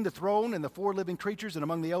 And between the throne and the 4 living creatures and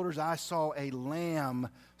among the elders, I saw a lamb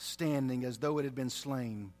standing as though it had been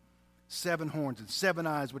slain. 7 horns and 7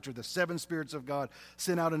 eyes, which are the 7 spirits of God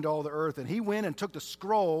sent out into all the earth. And he went and took the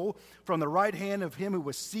scroll from the right hand of him who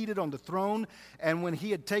was seated on the throne. And when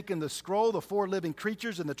he had taken the scroll, the 4 living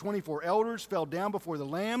creatures and the 24 elders fell down before the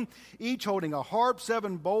Lamb, each holding a harp,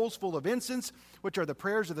 7 bowls full of incense, which are the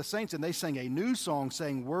prayers of the saints. And they sang a new song,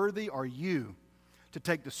 saying, worthy are you to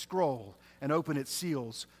take the scroll and open its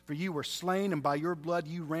seals. For you were slain, and by your blood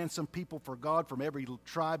you ransomed people for God from every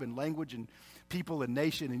tribe and language and people and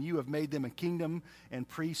nation, and you have made them a kingdom and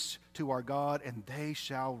priests to our God, and they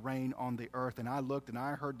shall reign on the earth. And I looked, and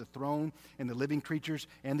I heard the throne and the living creatures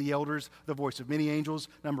and the elders, the voice of many angels,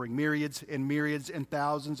 numbering myriads and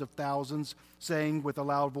thousands of thousands, saying with a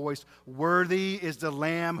loud voice, worthy is the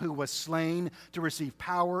Lamb who was slain to receive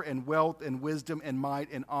power and wealth and wisdom and might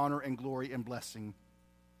and honor and glory and blessing.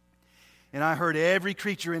 And I heard every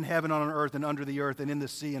creature in heaven, on earth, and under the earth, and in the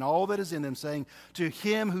sea, and all that is in them, saying, to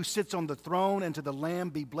him who sits on the throne and to the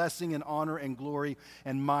Lamb be blessing and honor and glory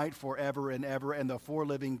and might forever and ever. And the 4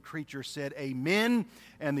 living creatures said, amen.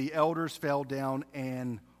 And the elders fell down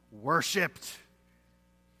and worshiped.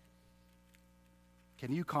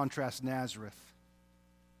 Can you contrast Nazareth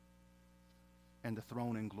and the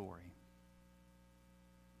throne and glory?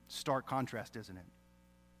 Stark contrast, isn't it?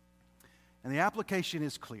 And the application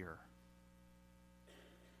is clear.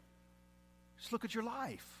 Just look at your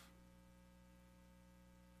life.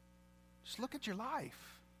 Just look at your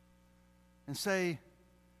life and say,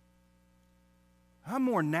 I'm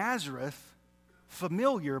more Nazareth,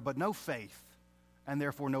 familiar but no faith, and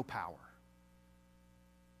therefore no power.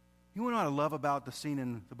 You want to know what I love about the scene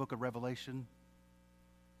in the book of Revelation?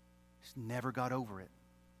 Just never got over it.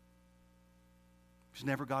 Just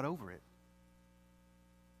never got over it.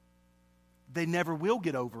 they never will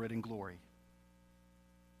get over it in glory?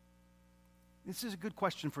 This is a good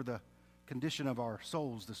question for the condition of our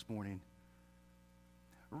souls this morning.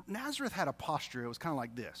 Nazareth had a posture. It was kind of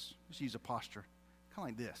like this. Let's use a posture. Kind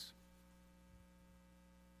of like this.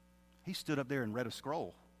 He stood up there and read a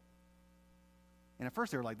scroll. And at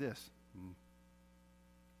first they were like this.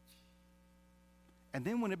 And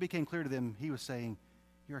then when it became clear to them, he was saying,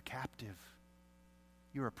 you're a captive.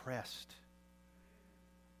 You're oppressed.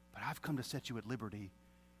 But I've come to set you at liberty.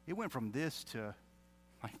 It went from this to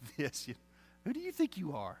like this. Who do you think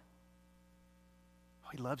you are? Oh,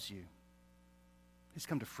 he loves you. He's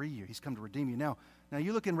come to free you. He's come to redeem you. Now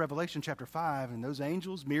you look in Revelation chapter 5, and those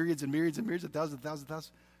angels, myriads and myriads and myriads, thousands and thousands and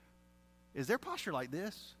thousands. Is their posture like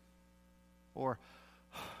this? Or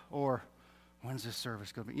when's this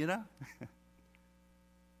service going to be? You know?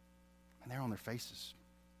 And they're on their faces.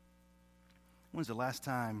 When's the last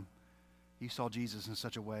time you saw Jesus in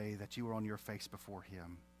such a way that you were on your face before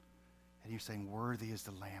him? And you're saying, worthy is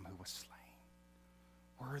the Lamb who was slain.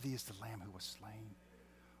 Worthy is the Lamb who was slain.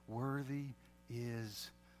 Worthy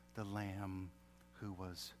is the Lamb who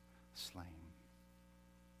was slain.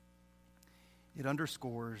 It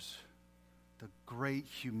underscores the great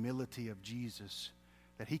humility of Jesus,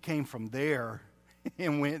 that he came from there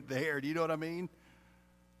and went there. Do you know what I mean?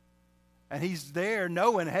 And he's there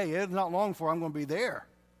knowing, hey, it's not long before I'm going to be there.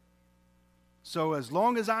 So as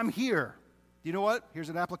long as I'm here, you know what? Here's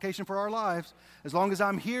an application for our lives. As long as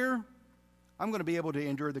I'm here, I'm going to be able to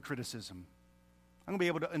endure the criticism. I'm going to be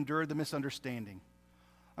able to endure the misunderstanding.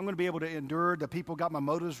 I'm going to be able to endure the people got my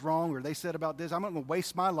motives wrong or they said about this. I'm not going to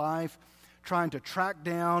waste my life trying to track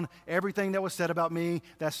down everything that was said about me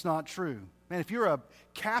that's not true. Man, if you're a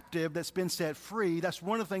captive that's been set free, that's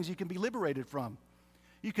one of the things you can be liberated from.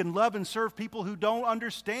 You can love and serve people who don't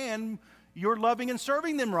understand you're loving and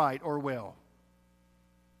serving them right or well.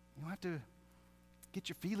 You don't have to get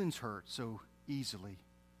your feelings hurt so easily.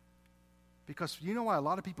 Because you know why a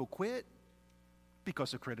lot of people quit?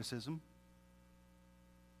 Because of criticism.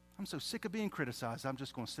 I'm so sick of being criticized, I'm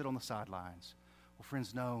just going to sit on the sidelines. Well,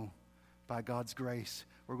 friends, no. By God's grace,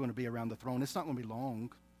 we're going to be around the throne. It's not going to be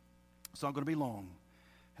long. It's not going to be long.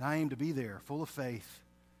 And I aim to be there, full of faith,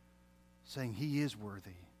 saying, he is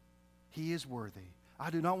worthy. He is worthy.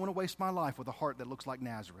 I do not want to waste my life with a heart that looks like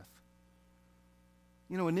Nazareth.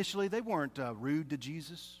 You know, initially they weren't rude to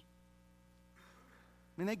Jesus.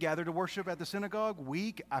 I mean, they gathered to worship at the synagogue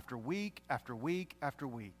week after week after week after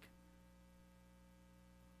week.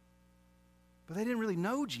 But they didn't really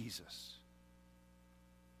know Jesus.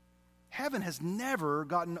 Heaven has never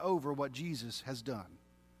gotten over what Jesus has done.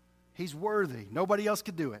 He's worthy. Nobody else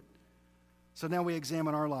could do it. So now we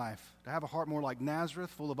examine our life. To have a heart more like Nazareth,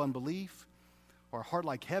 full of unbelief, or a heart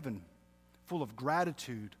like heaven, full of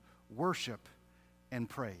gratitude, worship, and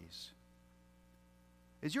praise.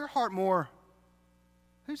 Is your heart more,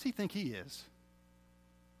 who does he think he is?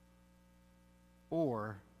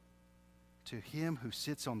 Or to him who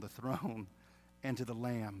sits on the throne and to the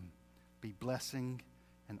Lamb be blessing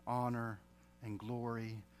and honor and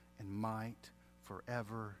glory and might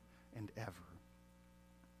forever and ever.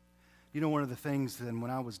 You know, one of the things then when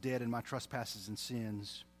I was dead in my trespasses and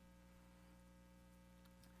sins,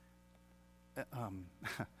 I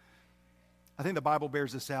think the Bible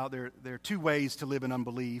bears this out. There are two ways to live in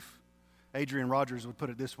unbelief. Adrian Rogers would put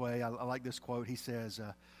it this way. I like this quote. He says,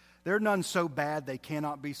 there are none so bad they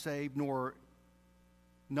cannot be saved, nor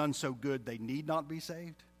none so good they need not be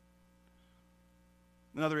saved.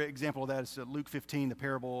 Another example of that is Luke 15, the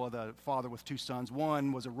parable of the father with two sons.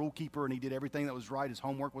 One was a rule keeper, and he did everything that was right. His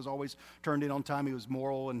homework was always turned in on time. He was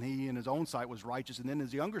moral, and he in his own sight was righteous. And then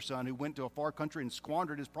his younger son, who went to a far country and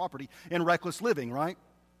squandered his property in reckless living, right?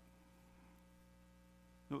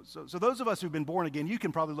 So those of us who've been born again, you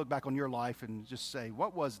can probably look back on your life and just say,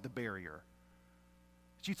 what was the barrier?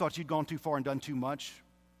 That you thought you'd gone too far and done too much,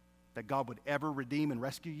 that God would ever redeem and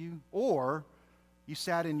rescue you? Or you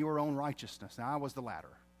sat in your own righteousness. Now, I was the latter.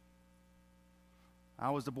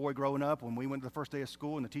 I was the boy growing up when we went to the first day of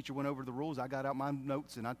school and the teacher went over the rules. I got out my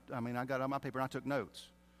notes and I got out my paper and I took notes.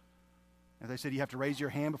 And they said, you have to raise your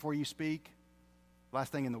hand before you speak.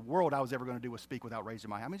 Last thing in the world I was ever going to do was speak without raising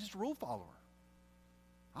my hand. I mean, just a rule follower.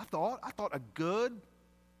 I thought a good,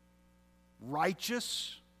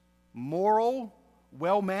 righteous, moral,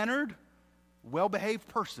 well-mannered, well-behaved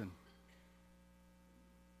person.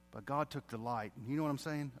 But God took the light, and you know what I'm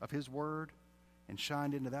saying, of his word and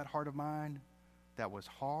shined into that heart of mine that was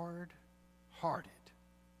hard-hearted,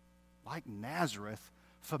 like Nazareth,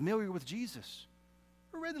 familiar with Jesus.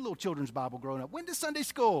 I read the little children's Bible growing up. Went to Sunday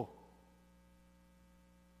school.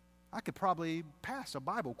 I could probably pass a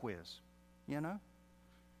Bible quiz, you know.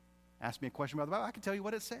 Ask me a question about the Bible, I can tell you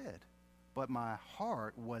what it said. But my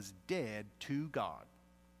heart was dead to God.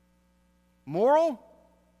 Moral?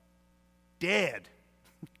 Dead.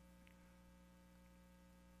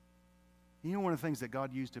 You know, one of the things that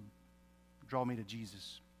God used to draw me to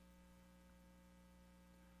Jesus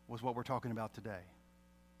was what we're talking about today.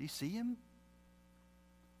 Do you see him?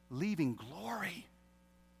 Leaving glory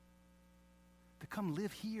to come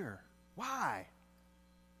live here. Why?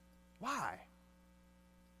 Why?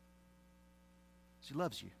 He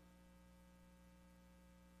loves you.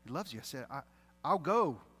 He loves you. I said, I'll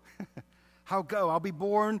go. I'll go. I'll be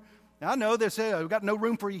born. Now, I know they say, I've got no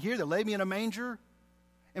room for you here. They lay me in a manger.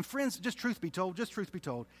 And friends, just truth be told,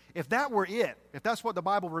 if that were it, if that's what the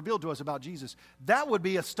Bible revealed to us about Jesus, that would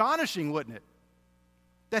be astonishing, wouldn't it?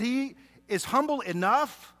 That he is humble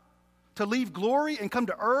enough to leave glory and come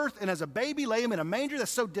to earth and as a baby lay him in a manger. That's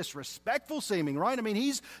so disrespectful seeming, right? I mean,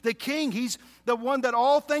 he's the king. He's the one that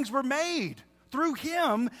all things were made through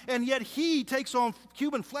him, and yet he takes on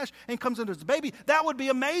human flesh and comes into his baby. That would be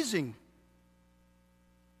amazing.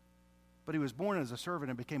 But he was born as a servant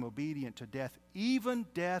and became obedient to death, even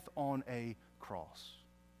death on a cross.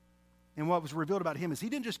 And what was revealed about him is he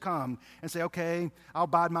didn't just come and say, okay, I'll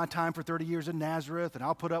bide my time for 30 years in Nazareth and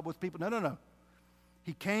I'll put up with people. No.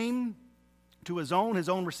 He came to his own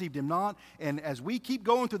received him not. And as we keep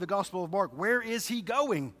going through the Gospel of Mark, where is he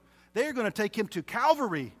going? They're going to take him to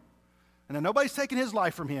Calvary. And then nobody's taking his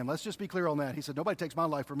life from him. Let's just be clear on that. He said, nobody takes my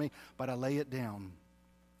life from me, but I lay it down.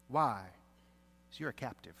 Why? Because you're a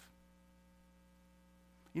captive.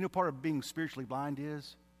 You know, part of being spiritually blind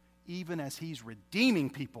is, even as he's redeeming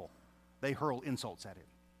people, they hurl insults at him.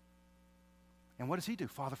 And what does he do?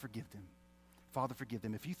 Father, forgive them. Father, forgive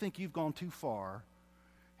them. If you think you've gone too far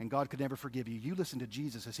and God could never forgive you, you listen to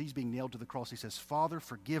Jesus as he's being nailed to the cross. He says, Father,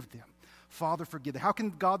 forgive them. Father, forgive them. How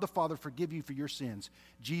can God the Father forgive you for your sins?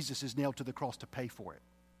 Jesus is nailed to the cross to pay for it.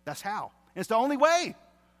 That's how. And it's the only way.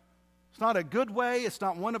 It's not a good way. It's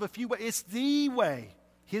not one of a few ways. It's the way.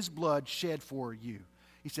 His blood shed for you.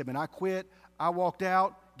 He said, when I quit, I walked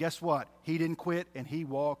out. Guess what? He didn't quit, and he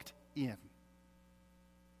walked in.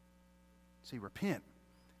 See, repent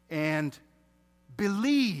and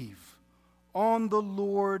believe on the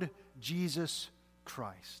Lord Jesus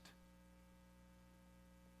Christ.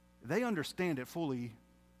 They understand it fully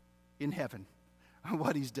in heaven,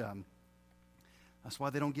 what he's done. That's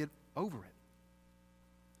why they don't get over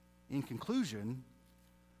it. In conclusion,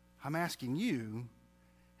 I'm asking you,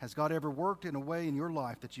 has God ever worked in a way in your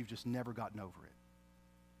life that you've just never gotten over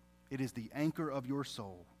it? It is the anchor of your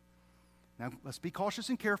soul. Now, let's be cautious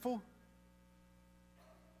and careful.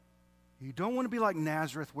 You don't want to be like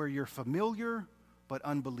Nazareth where you're familiar but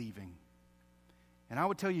unbelieving. And I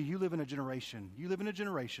would tell you, you live in a generation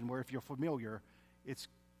where if you're familiar, it's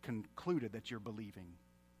concluded that you're believing.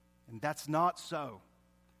 And that's not so.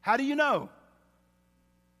 How do you know?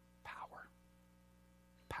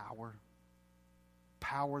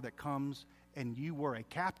 Power that comes, and you were a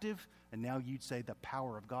captive, and now you'd say the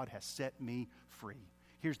power of God has set me free.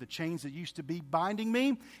 Here's the chains that used to be binding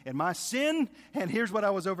me and my sin, and here's what I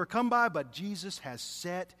was overcome by, but Jesus has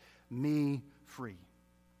set me free.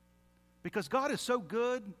 Because God is so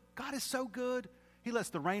good. He lets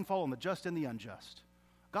the rain fall on the just and the unjust.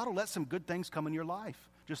 God will let some good things come in your life,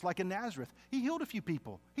 just like in Nazareth. He healed a few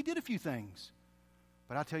people. He did a few things.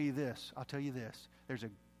 But I'll tell you this. There's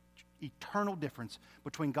an eternal difference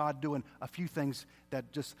between God doing a few things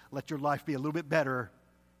that just let your life be a little bit better,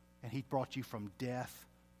 and he brought you from death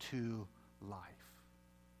to life.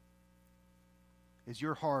 Is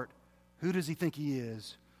your heart, who does he think he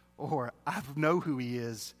is? Or, I know who he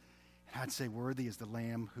is. And I'd say, worthy is the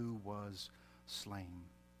Lamb who was slain.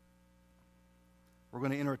 We're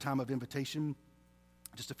going to enter a time of invitation.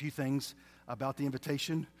 Just a few things about the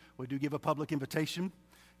invitation. We do give a public invitation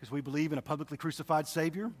because we believe in a publicly crucified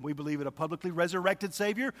Savior. We believe in a publicly resurrected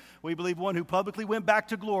Savior. We believe one who publicly went back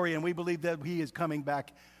to glory, and we believe that he is coming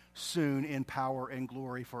back soon in power and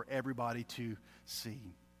glory for everybody to see.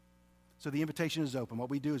 So the invitation is open. What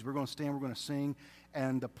we do is we're going to stand, we're going to sing,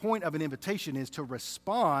 and the point of an invitation is to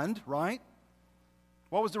respond, right?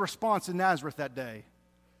 What was the response in Nazareth that day?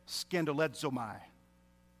 Scandalizomai.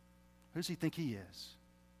 Who does he think he is?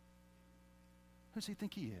 Who does he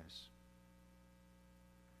think he is?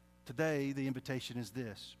 Today, the invitation is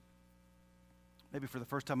this. Maybe for the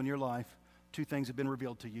first time in your life, two things have been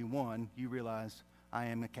revealed to you. One, you realize, I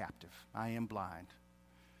am a captive. I am blind.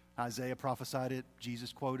 Isaiah prophesied it.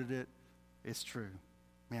 Jesus quoted it. It's true.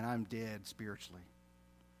 Man, I'm dead spiritually.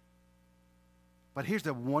 But here's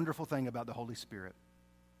the wonderful thing about the Holy Spirit.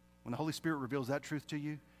 When the Holy Spirit reveals that truth to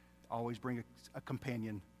you, always bring a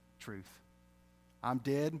companion truth. I'm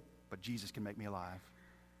dead. but Jesus can make me alive.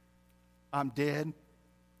 I'm dead,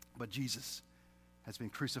 but Jesus has been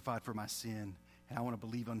crucified for my sin, and I want to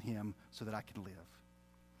believe on him so that I can live.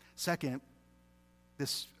 Second,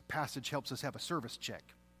 this passage helps us have a service check.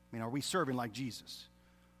 I mean, are we serving like Jesus?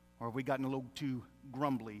 Or have we gotten a little too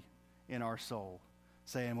grumbly in our soul,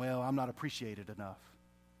 saying, well, I'm not appreciated enough.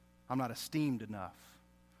 I'm not esteemed enough.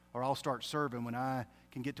 Or I'll start serving when I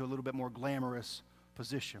can get to a little bit more glamorous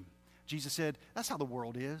position. Jesus said, that's how the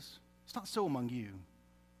world is. It's not so among you.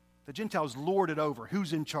 The Gentiles lord it over.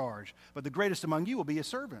 Who's in charge? But the greatest among you will be a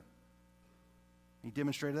servant. He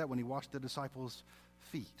demonstrated that when he washed the disciples'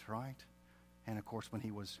 feet, right? And, of course, when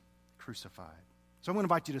he was crucified. So I'm going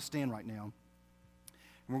to invite you to stand right now.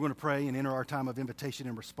 And we're going to pray and enter our time of invitation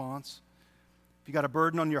and response. If you got a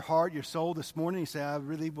burden on your heart, your soul this morning, you say, I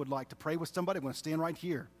really would like to pray with somebody, I'm going to stand right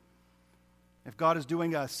here. If God is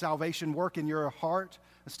doing a salvation work in your heart,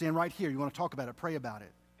 stand right here. You want to talk about it, pray about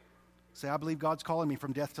it. Say, I believe God's calling me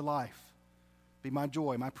from death to life. Be my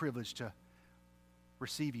joy, my privilege to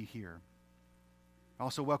receive you here.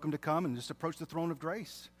 Also welcome to come and just approach the throne of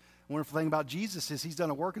grace. The wonderful thing about Jesus is he's done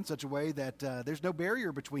a work in such a way that there's no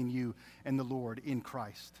barrier between you and the Lord in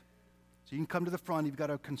Christ. So you can come to the front. You've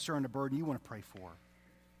got a concern, a burden you want to pray for.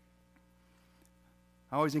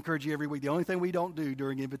 I always encourage you every week, the only thing we don't do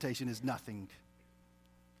during invitation is nothing.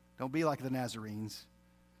 Don't be like the Nazarenes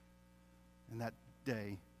in that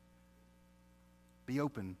day. Be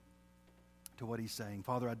open to what he's saying.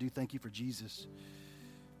 Father, I do thank you for Jesus.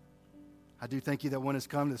 I do thank you that when it's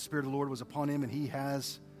come, the Spirit of the Lord was upon him, and he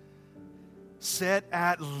has set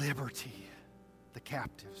at liberty the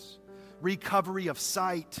captives, recovery of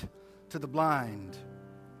sight to the blind.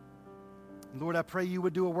 Lord, I pray you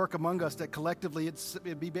would do a work among us that collectively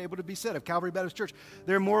it'd be able to be said of Calvary Baptist Church.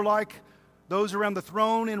 They're more like those around the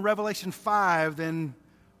throne in Revelation 5 than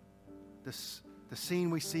the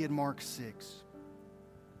scene we see in Mark 6.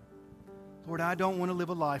 Lord, I don't want to live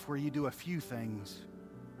a life where you do a few things.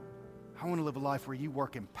 I want to live a life where you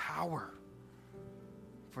work in power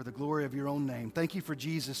for the glory of your own name. Thank you for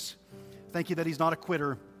Jesus. Thank you that he's not a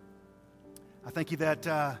quitter. I thank you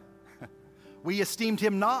that we esteemed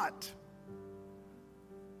him not.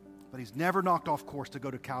 But he's never knocked off course to go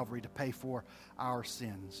to Calvary to pay for our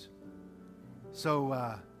sins.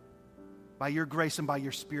 So by your grace and by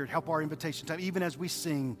your Spirit, help our invitation time, even as we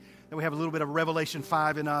sing, that we have a little bit of Revelation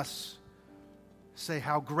 5 in us. Say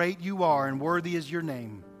how great you are and worthy is your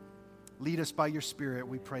name. Lead us by your Spirit,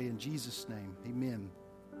 we pray in Jesus' name. Amen.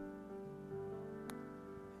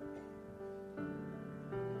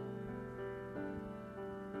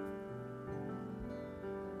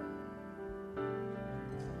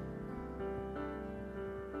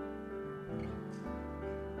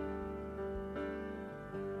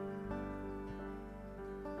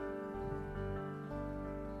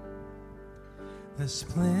 The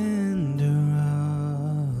splendor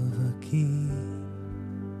of a king,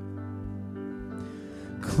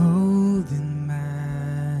 clothed in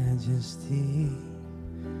majesty,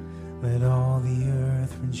 let all the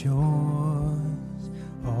earth rejoice,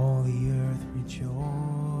 all the earth rejoice.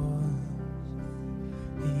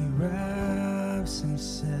 He wraps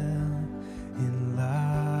himself in light,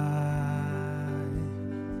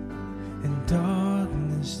 and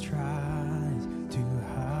darkness tries to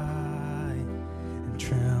hide, and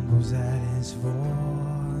trembles at his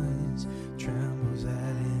voice, trembles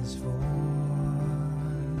at his voice.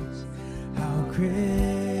 How great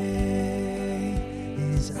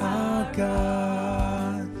is our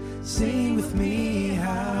God? Sing with me,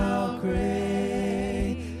 how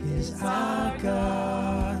great is our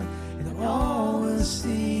God, and all will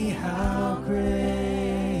see how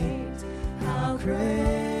great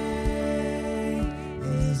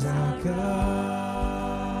is our God.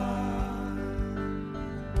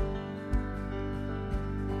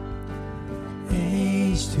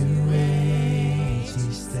 Age to age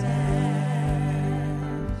he stands,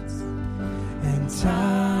 and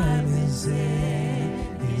time is in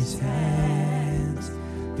his hands,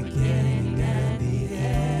 beginning and the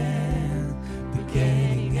end,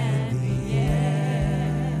 beginning and the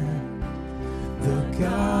end. The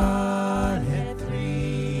Godhead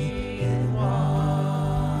three in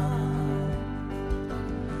one,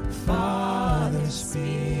 Father,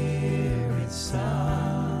 Spirit,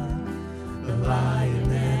 Son, the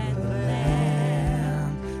Lion and the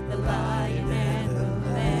Lamb, the Lion and the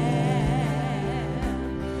Lamb.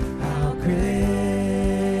 How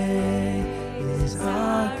great is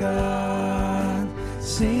our God?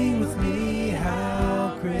 Sing with me,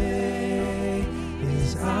 how great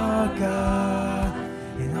is our God,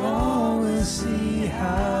 and all will see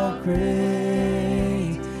how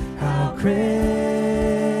great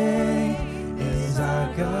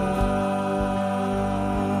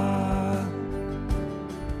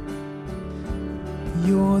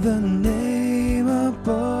You're the name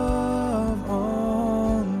above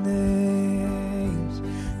all names.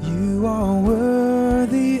 You are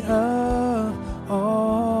worthy of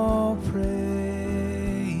all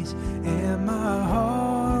praise, and my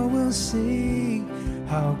heart will sing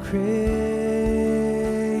how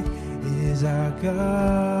great is our God.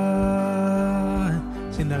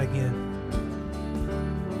 Sing that again.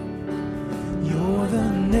 You're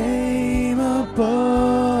the name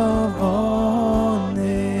above all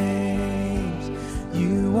names.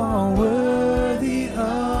 You are worthy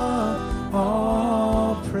of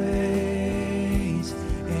all praise,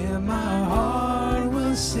 and my heart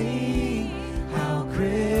will sing how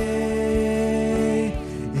great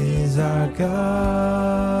is our God.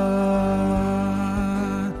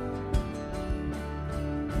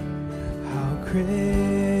 How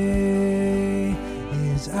great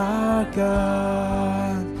is our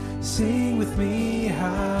God. Sing with me,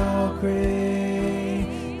 how great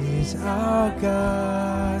is our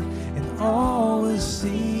God, and all will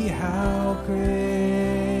see how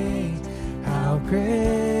great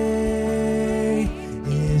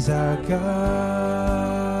is our God.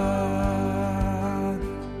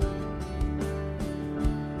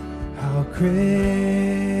 How great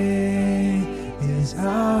is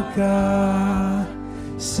our God.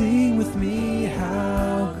 Sing with me,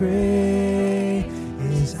 how great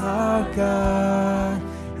is our God,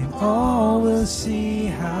 and all will see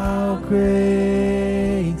how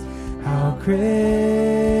great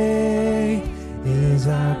is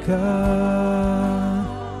our God.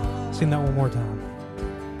 Sing that one more time.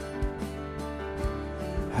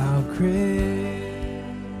 How great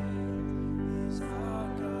is our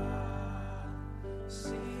God.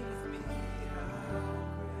 Sing with me, how great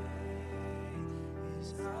is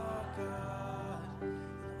our God, and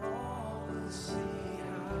all will see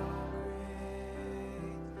how great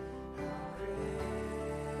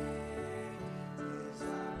is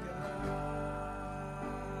our God.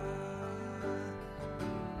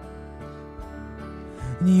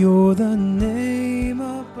 You're the name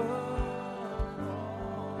above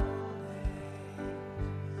all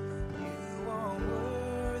names. You are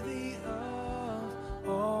worthy of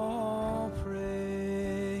all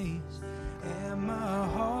praise, and my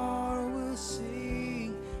heart will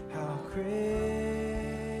sing how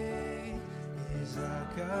great is our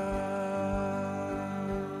God.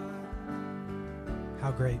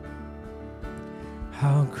 How great.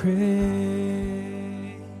 How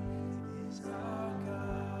great is our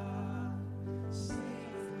God. Sing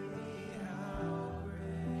with me, how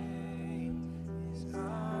great is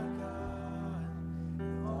our God.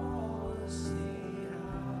 All will see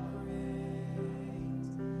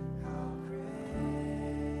how great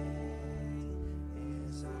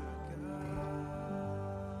is our God.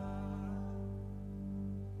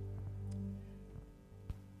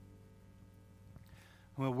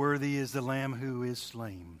 Well, worthy is the Lamb who is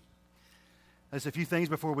slain. There's a few things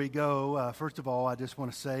before we go. First of all, I just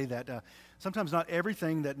want to say that sometimes not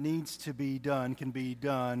everything that needs to be done can be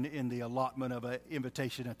done in the allotment of an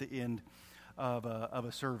invitation at the end of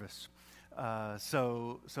a service.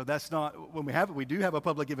 So that's not, when we have it, we do have a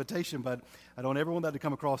public invitation, but I don't ever want that to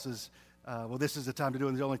come across as, well, this is the time to do it,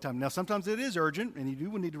 and the only time. Now, sometimes it is urgent, and you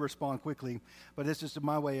do need to respond quickly, but it's just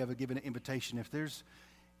my way of giving an invitation. If there's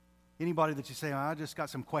anybody that you say, I just got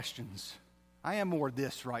some questions. I am more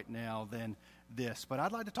this right now than this, but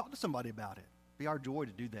I'd like to talk to somebody about it. Be our joy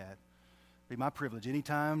to do that. Be my privilege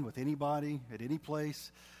anytime with anybody at any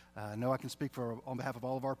place. I know I can speak on behalf of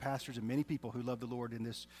all of our pastors and many people who love the Lord in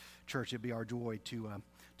this church. It'd be our joy to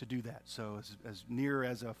do that. So as near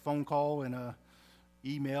as a phone call and a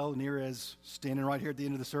email, near as standing right here at the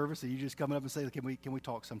end of the service, and you just coming up and say, can we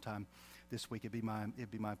talk sometime this week? It'd be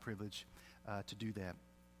my privilege to do that.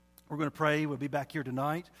 We're going to pray. We'll be back here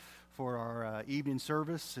tonight for our evening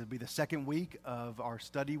service. It'll be the second week of our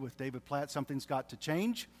study with David Platt, Something's Got to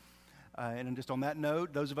Change. And just on that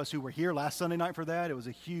note, those of us who were here last Sunday night for that, it was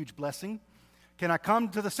a huge blessing. Can I come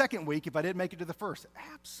to the second week if I didn't make it to the first?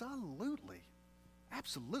 Absolutely.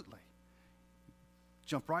 Absolutely.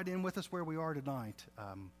 Jump right in with us where we are tonight.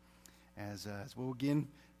 As we'll again,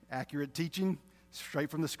 accurate teaching straight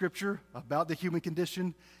from the Scripture about the human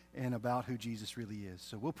condition and about who Jesus really is.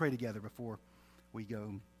 So we'll pray together before we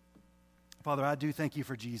go. Father, I do thank you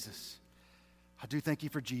for Jesus. I do thank you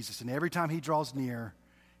for Jesus. And every time he draws near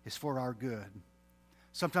is for our good.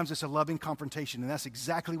 Sometimes it's a loving confrontation, and that's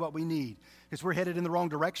exactly what we need, because we're headed in the wrong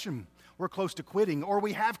direction. We're close to quitting, or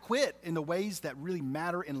we have quit in the ways that really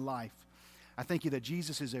matter in life. I thank you that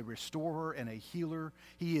Jesus is a restorer and a healer.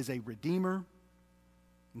 He is a redeemer.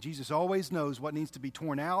 And Jesus always knows what needs to be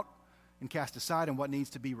torn out and cast aside and what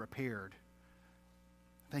needs to be repaired.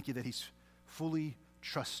 Thank you that he's fully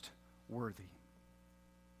trustworthy.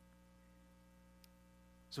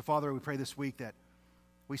 So, Father, we pray this week that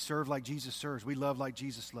we serve like Jesus serves. We love like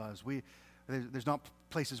Jesus loves. There's not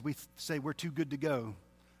places we say we're too good to go.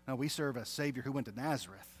 No, we serve a Savior who went to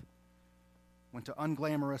Nazareth, went to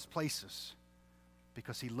unglamorous places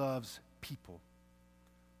because he loves people.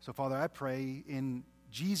 So, Father, I pray in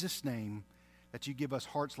Jesus' name that you give us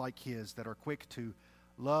hearts like his that are quick to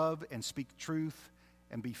love and speak truth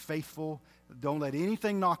and be faithful. Don't let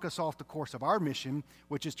anything knock us off the course of our mission,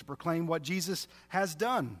 which is to proclaim what Jesus has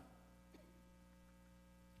done.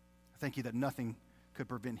 Thank you that nothing could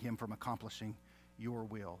prevent him from accomplishing your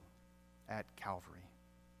will at Calvary.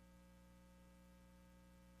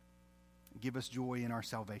 Give us joy in our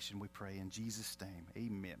salvation, we pray. In Jesus' name,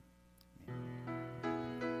 amen. Amen.